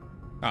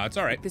 Oh, it's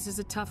all right. This is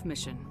a tough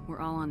mission. We're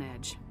all on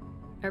edge.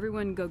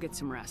 Everyone go get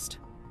some rest.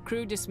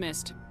 Crew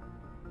dismissed.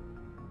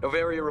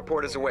 Novaria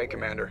report is away,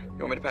 Commander. You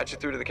want me to patch you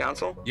through to the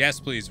Council? Yes,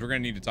 please. We're gonna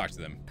need to talk to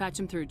them. Patch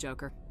him through,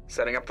 Joker.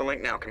 Setting up the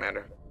link now,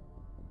 Commander.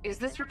 Is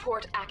this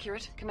report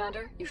accurate,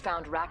 Commander? You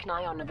found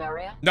RACHNI on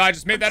Novaria? No, I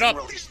just made that up.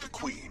 Release the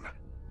Queen.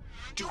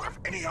 Do you have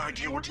any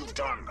idea what you've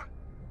done?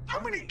 How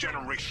many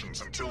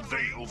generations until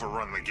they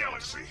overrun the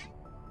galaxy?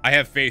 I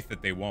have faith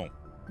that they won't.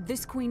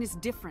 This queen is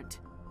different.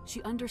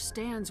 She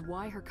understands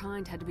why her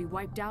kind had to be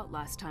wiped out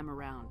last time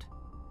around.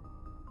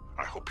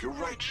 I hope you're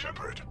right,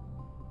 Shepard.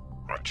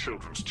 Our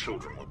children's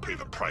children will pay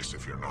the price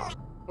if you're not.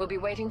 We'll be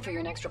waiting for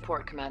your next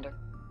report, Commander.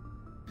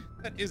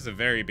 That is a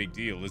very big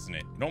deal, isn't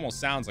it? It almost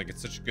sounds like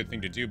it's such a good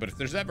thing to do, but if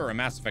there's ever a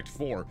Mass Effect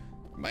 4,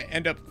 you might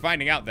end up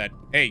finding out that,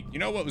 hey, you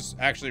know what was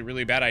actually a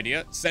really bad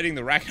idea? Setting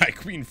the RACHNI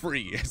Queen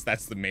free, yes,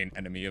 that's the main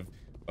enemy of...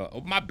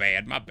 oh, my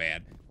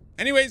bad.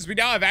 Anyways, we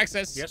now have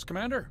access... Yes,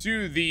 Commander?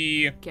 ...to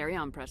the... Carry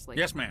on, Presley.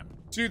 Yes, ma'am.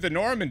 ...to the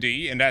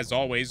Normandy, and as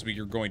always, we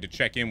are going to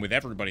check in with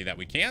everybody that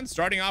we can,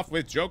 starting off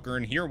with Joker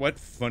and hear what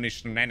funny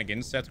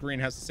shenanigans Seth Green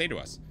has to say to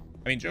us.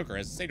 I mean, Joker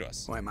has to say to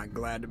us. Boy, am I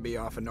glad to be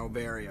off of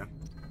Novaria.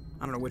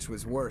 I don't know which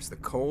was worse, the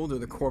cold or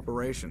the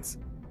corporations.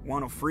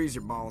 One will freeze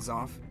your balls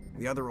off,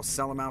 the other will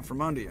sell them out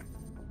from under you.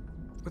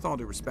 With all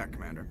due respect,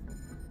 Commander.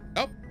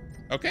 Oh,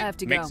 okay. I have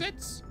to Makes go.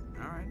 sense.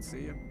 All right,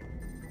 see you.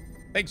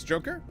 Thanks,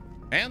 Joker.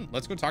 And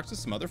let's go talk to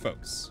some other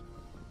folks.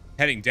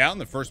 Heading down,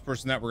 the first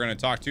person that we're going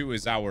to talk to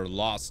is our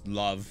lost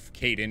love,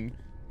 Kaidan.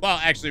 Well,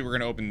 actually, we're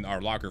going to open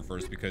our locker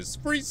first because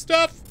free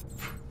stuff.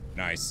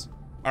 Nice.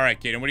 All right,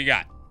 Kaidan, what do you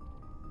got?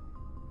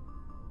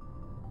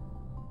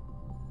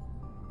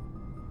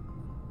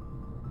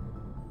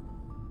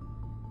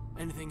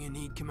 Anything you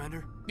need,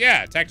 Commander?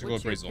 Yeah, tactical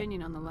What's appraisal. your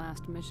opinion on the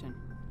last mission?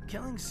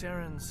 Killing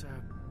Saren's,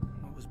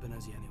 what was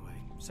Benezia anyway?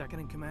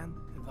 Second in command?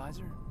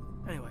 Advisor?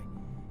 Anyway,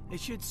 it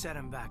should set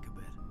him back a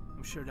bit.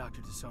 I'm sure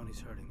Dr. Tassoni's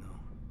hurting,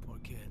 though. Poor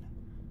kid.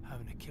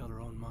 Having to kill her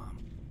own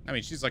mom. I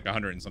mean, she's like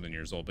 100 and something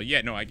years old, but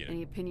yeah, no, I get it.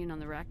 Any opinion on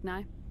the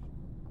RACHNI?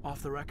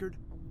 Off the record,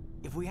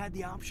 if we had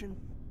the option,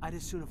 I'd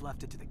as soon have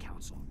left it to the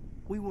Council.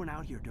 We weren't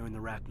out here during the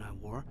RACHNI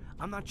War.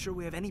 I'm not sure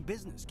we have any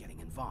business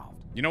getting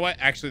involved. You know what?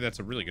 Actually, that's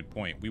a really good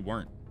point. We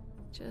weren't.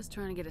 Just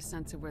trying to get a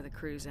sense of where the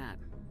crew's at.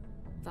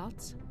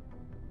 Thoughts?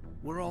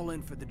 We're all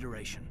in for the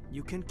duration.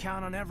 You can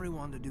count on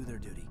everyone to do their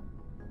duty.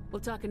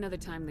 We'll talk another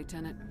time,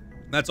 Lieutenant.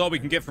 That's all we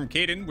can get from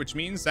Kaidan, which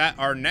means that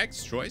our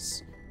next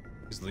choice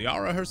is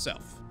Liara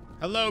herself.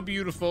 Hello,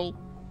 beautiful.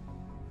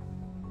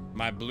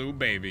 My blue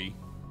baby.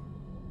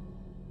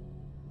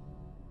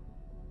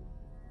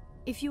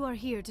 If you are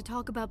here to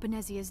talk about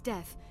Benezia's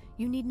death,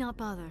 you need not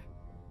bother.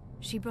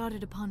 She brought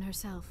it upon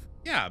herself.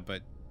 Yeah,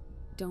 but...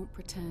 Don't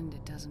pretend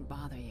it doesn't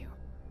bother you.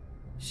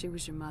 She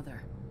was your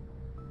mother.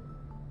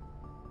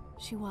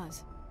 She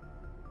was.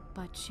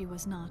 But she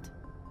was not.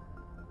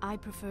 I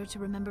prefer to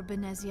remember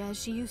Benezia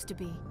as she used to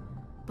be,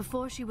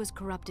 before she was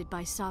corrupted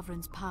by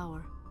Sovereign's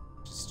power.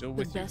 She's still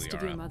with you, The best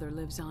of your Liara. mother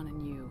lives on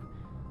in you.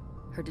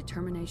 Her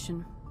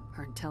determination,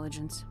 her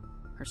intelligence,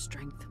 her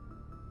strength.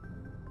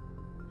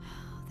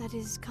 That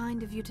is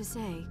kind of you to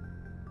say.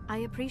 I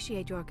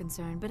appreciate your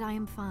concern, but I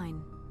am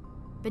fine.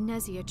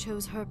 Benezia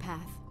chose her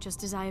path,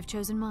 just as I have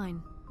chosen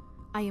mine.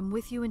 I am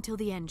with you until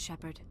the end,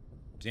 Shepard.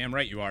 Damn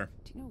right you are.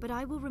 But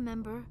I will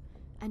remember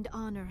and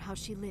honor how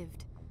she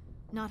lived,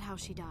 not how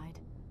she died.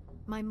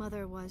 My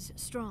mother was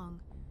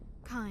strong,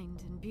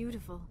 kind, and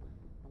beautiful.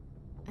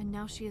 And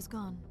now she is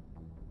gone.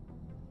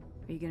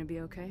 Are you gonna be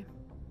okay?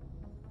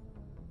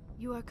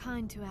 You are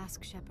kind to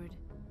ask, Shepard.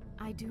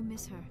 I do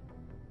miss her,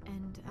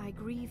 and I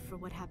grieve for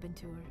what happened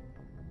to her.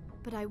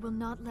 But I will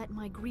not let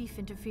my grief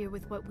interfere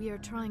with what we are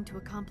trying to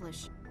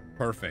accomplish.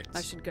 Perfect.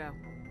 I should go.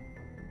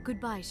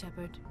 Goodbye,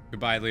 Shepard.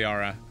 Goodbye,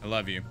 Liara. I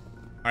love you.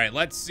 All right,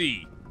 let's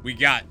see. We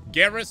got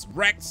Garrus,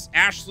 Rex,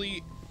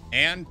 Ashley,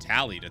 and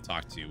Tali to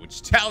talk to,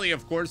 which Tali,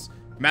 of course,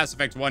 Mass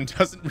Effect 1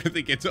 doesn't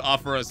really get to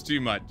offer us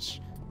too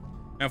much.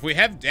 Now, if we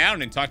head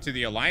down and talk to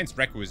the Alliance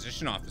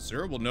Requisition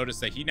Officer, we'll notice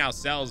that he now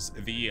sells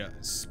the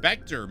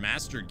Spectre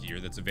Master Gear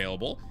that's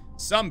available.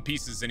 Some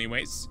pieces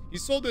anyways. He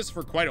sold this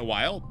for quite a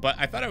while, but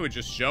I thought I would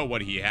just show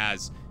what he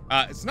has.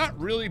 It's not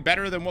really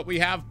better than what we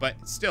have,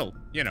 but still,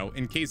 you know,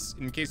 in case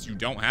you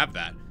don't have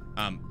that,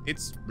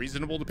 it's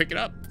reasonable to pick it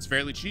up. It's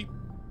fairly cheap.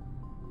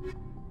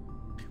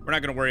 We're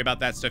not going to worry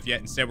about that stuff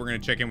yet. Instead, we're going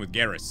to check in with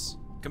Garrus.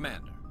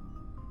 Commander,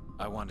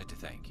 I wanted to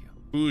thank you.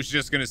 Who's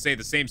just going to say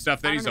the same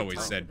stuff that he's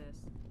always said.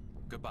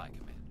 Goodbye,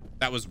 Commander.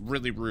 That was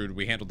really rude.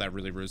 We handled that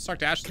really rude. Let's talk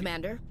to Ashley.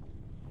 Commander?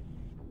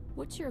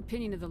 What's your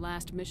opinion of the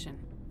last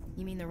mission?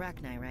 You mean the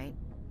RACHNI, right?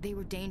 They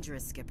were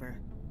dangerous, Skipper.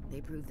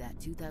 They proved that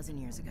 2,000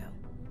 years ago.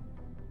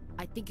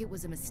 I think it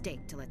was a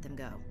mistake to let them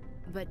go.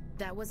 But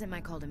that wasn't my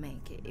call to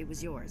make. It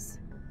was yours.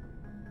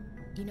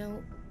 You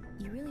know,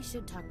 you really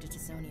should talk to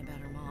Tassoni about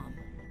her mom.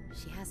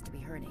 She has to be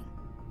hurting.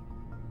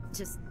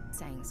 Just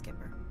saying,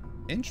 Skipper.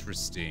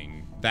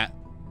 Interesting. That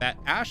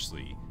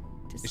Ashley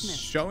is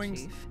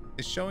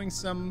showing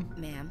some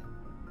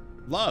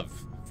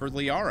love for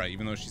Liara,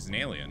 even though she's an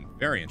alien.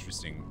 Very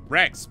interesting.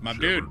 Rex, my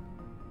dude.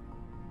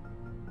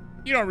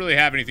 you don't really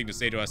have anything to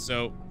say to us,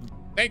 so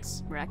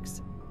thanks.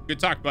 Rex? Good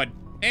talk, bud.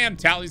 And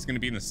Tally's gonna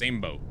be in the same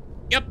boat.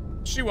 Yep,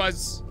 she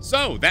was.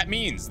 So that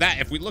means that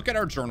if we look at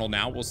our journal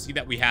now, we'll see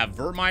that we have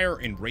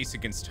Virmire and Race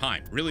Against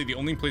Time. Really, the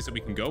only place that we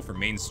can go for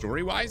main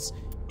story-wise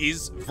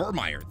is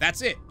Virmire.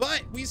 That's it.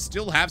 But we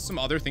still have some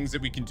other things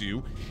that we can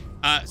do.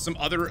 Some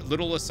other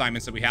little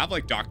assignments that we have,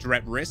 like Doctor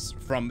at Risk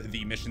from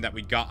the mission that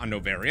we got on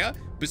Noveria,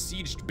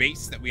 Besieged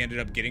Base that we ended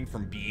up getting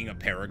from being a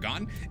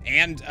Paragon,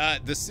 and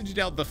the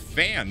Citadel the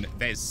Fan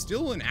that is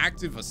still an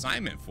active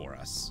assignment for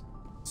us.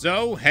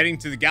 So, heading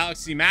to the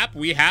galaxy map,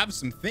 we have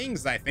some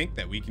things I think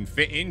that we can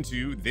fit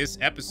into this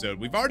episode.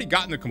 We've already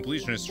gotten the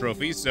completionist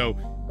trophy, so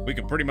we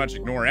can pretty much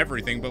ignore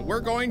everything, but we're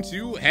going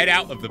to head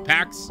out of the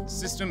Pax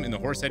system in the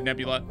Horsehead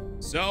Nebula.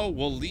 So,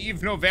 we'll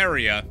leave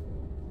Noveria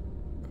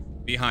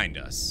behind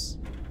us.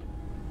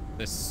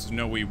 This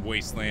snowy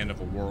wasteland of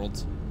a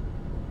world.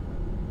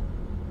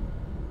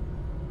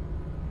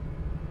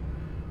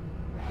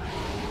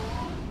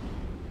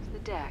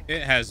 Deck.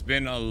 It has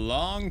been a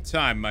long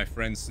time, my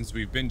friends, since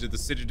we've been to the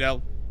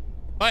Citadel,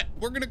 but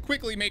we're gonna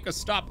quickly make a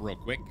stop real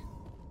quick.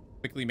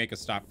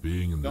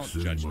 Being in the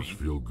city must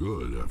feel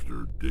good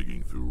after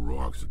digging through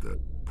rocks at that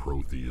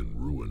Prothean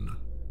ruin.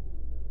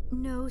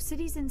 No,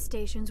 cities and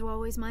stations were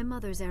always my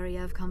mother's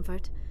area of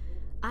comfort.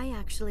 I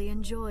actually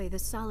enjoy the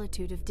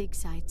solitude of dig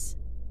sites.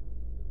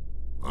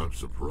 I'm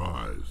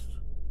surprised.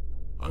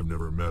 I've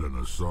never met an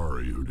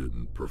Asari who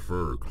didn't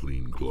prefer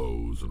clean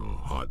clothes and a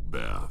hot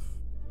bath.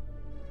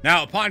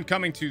 Now, upon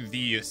coming to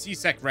the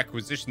CSEC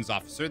Requisitions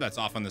Officer that's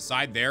off on the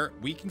side there,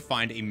 we can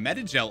find a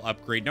Metagel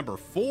upgrade number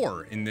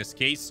 4 in this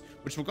case,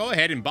 which we'll go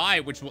ahead and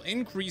buy, which will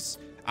increase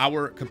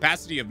our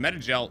capacity of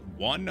Metagel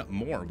 1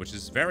 more, which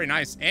is very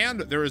nice. And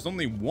there is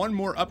only one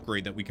more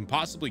upgrade that we can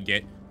possibly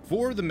get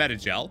for the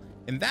Metagel,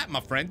 and that,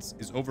 my friends,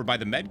 is over by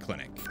the Med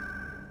Clinic.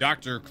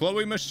 Dr.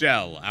 Chloe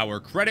Michelle, our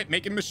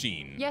credit-making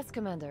machine. Yes,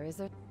 Commander, is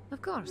it?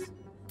 Of course.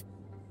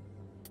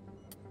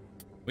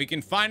 We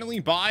can finally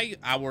buy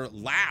our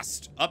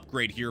last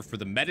upgrade here for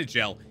the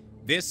Metagel.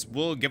 This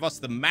will give us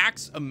the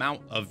max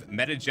amount of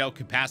Metagel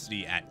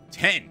capacity at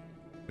 10,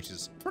 which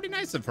is pretty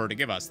nice of her to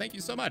give us. Thank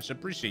you so much.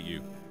 Appreciate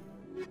you.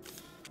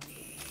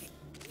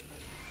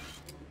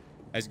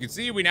 As you can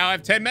see, we now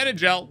have 10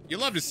 Metagel. You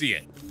love to see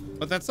it.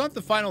 But that's not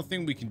the final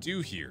thing we can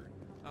do here.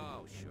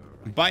 Oh,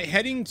 sure. By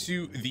heading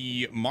to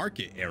the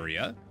market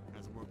area,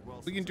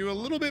 we can do a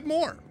little bit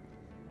more.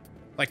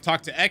 Like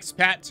talk to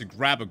Expat to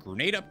grab a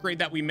grenade upgrade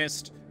that we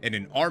missed and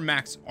an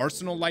RMAX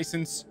arsenal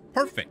license.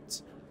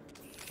 Perfect.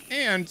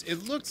 And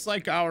it looks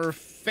like our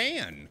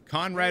fan,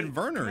 Conrad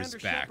Werner, is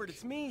back. Shepard,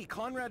 it's me,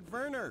 Conrad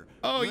Werner.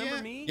 Oh, remember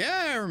yeah. Me?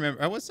 Yeah, I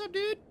remember. What's up,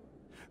 dude?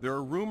 There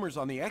are rumors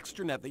on the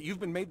extranet that you've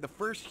been made the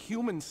first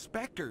human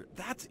Spectre.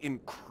 That's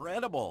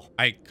incredible.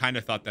 I kind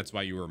of thought that's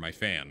why you were my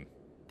fan.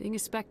 Being a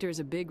Spectre is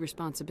a big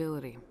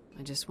responsibility.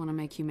 I just want to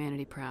make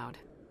humanity proud.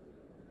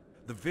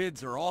 The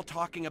vids are all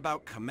talking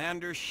about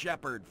Commander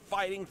Shepard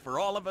fighting for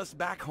all of us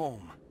back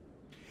home.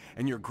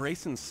 And your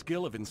grace and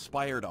skill have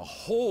inspired a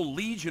whole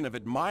legion of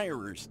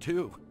admirers,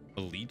 too.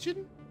 A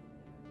legion?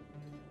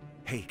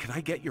 Hey, can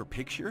I get your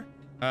picture?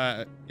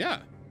 Yeah.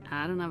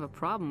 I don't have a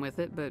problem with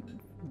it, but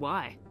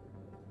why?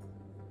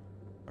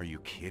 Are you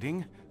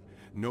kidding?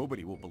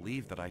 Nobody will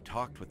believe that I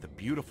talked with the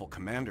beautiful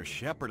Commander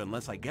Shepard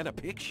unless I get a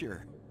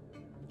picture.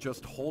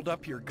 Just hold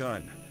up your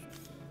gun.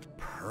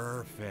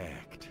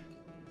 Perfect.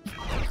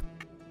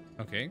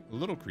 Okay, a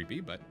little creepy,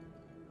 but...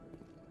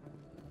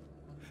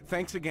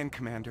 Thanks again,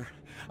 Commander.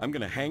 I'm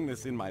gonna hang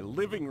this in my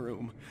living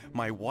room.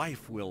 My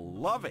wife will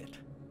love it.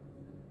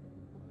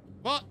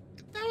 Well,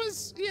 that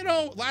was, you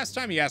know, last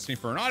time he asked me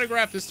for an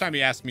autograph, this time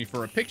he asked me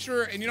for a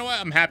picture, and you know what?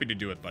 I'm happy to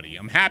do it, buddy.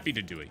 I'm happy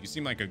to do it. You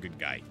seem like a good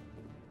guy.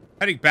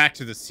 Heading back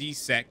to the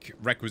CSEC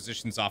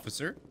Requisitions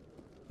Officer.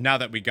 Now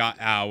that we got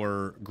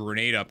our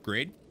grenade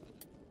upgrade,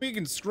 we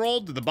can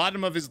scroll to the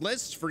bottom of his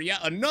list for yet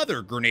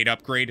another grenade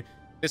upgrade,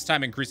 this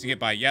time increasing it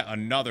by yet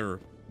another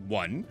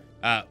one,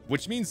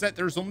 which means that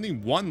there's only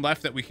one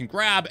left that we can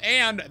grab,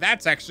 and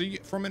that's actually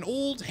from an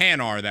old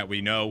Hanar that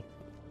we know.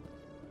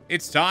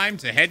 It's time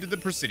to head to the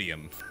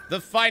Presidium, the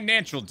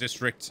financial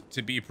district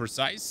to be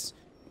precise,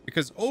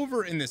 because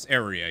over in this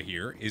area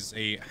here is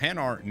a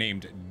Hanar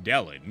named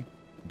Delon,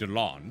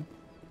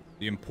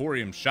 the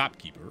Emporium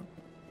shopkeeper.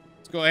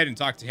 Let's go ahead and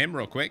talk to him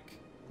real quick.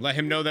 Let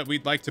him know that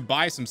we'd like to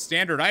buy some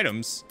standard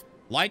items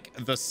like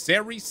the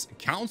Ceres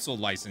Council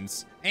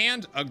license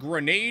and a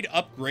grenade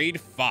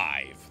upgrade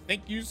 5.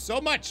 Thank you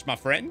so much, my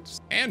friend.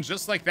 And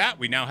just like that,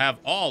 we now have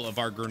all of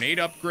our grenade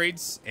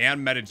upgrades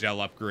and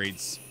Metagel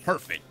upgrades.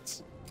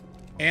 Perfect.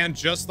 And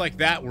just like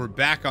that, we're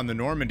back on the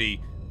Normandy.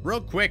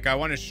 Real quick, I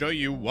want to show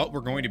you what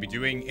we're going to be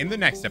doing in the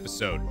next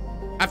episode.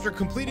 After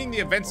completing the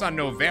events on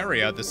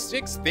Noveria, the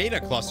 6th Theta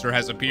Cluster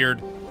has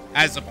appeared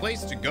as a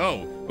place to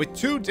go, with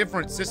 2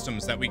 different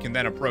systems that we can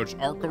then approach.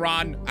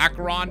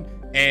 Acheron,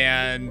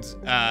 and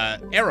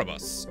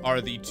Erebus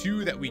are the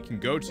 2 that we can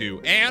go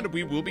to, and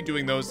we will be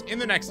doing those in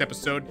the next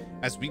episode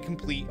as we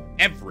complete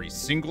every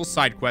single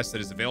side quest that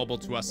is available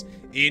to us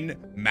in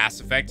Mass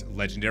Effect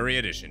Legendary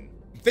Edition.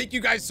 thank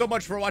you guys so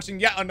much for watching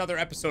yet another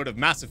episode of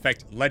Mass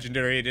Effect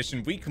Legendary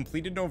Edition. We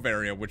completed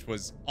Novaria, which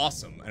was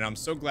awesome, and I'm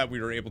so glad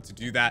we were able to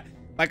do that.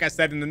 Like I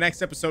said, in the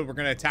next episode, we're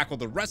going to tackle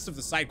the rest of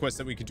the side quests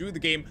that we could do in the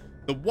game.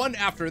 The one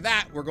after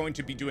that, we're going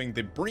to be doing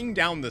the Bring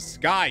Down the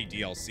Sky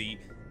DLC.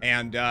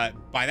 And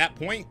by that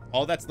point,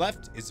 all that's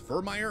left is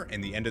Vermeer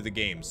and the end of the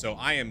game. So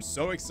I am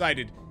so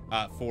excited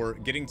for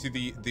getting to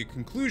the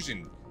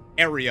conclusion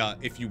area,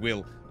 if you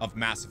will, of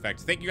Mass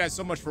Effect. Thank you guys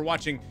so much for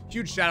watching.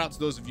 Huge shout out to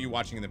those of you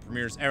watching in the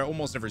premieres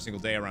almost every single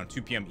day around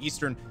 2 p.m.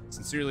 Eastern.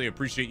 Sincerely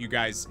appreciate you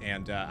guys,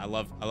 and I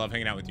love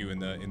hanging out with you in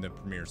the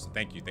premieres. So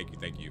thank you.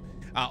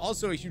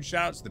 Also, a huge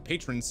shout out to the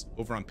patrons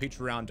over on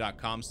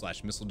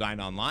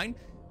patreon.com/Missildine online.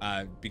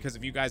 Because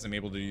of you guys, I'm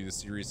able to do this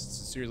series.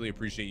 Sincerely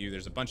appreciate you.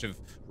 There's a bunch of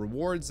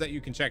rewards that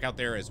you can check out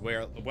there, as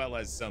well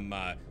as some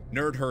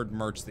Nerd Herd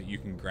merch that you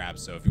can grab.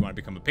 So if you want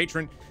to become a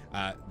patron,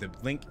 the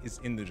link is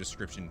in the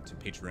description to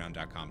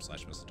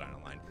patreon.com/Missildine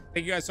online.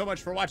 Thank you guys so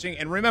much for watching,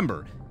 and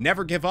remember,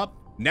 never give up,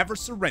 never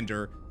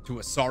surrender to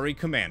Asari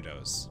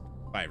Commandos.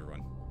 Bye,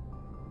 everyone.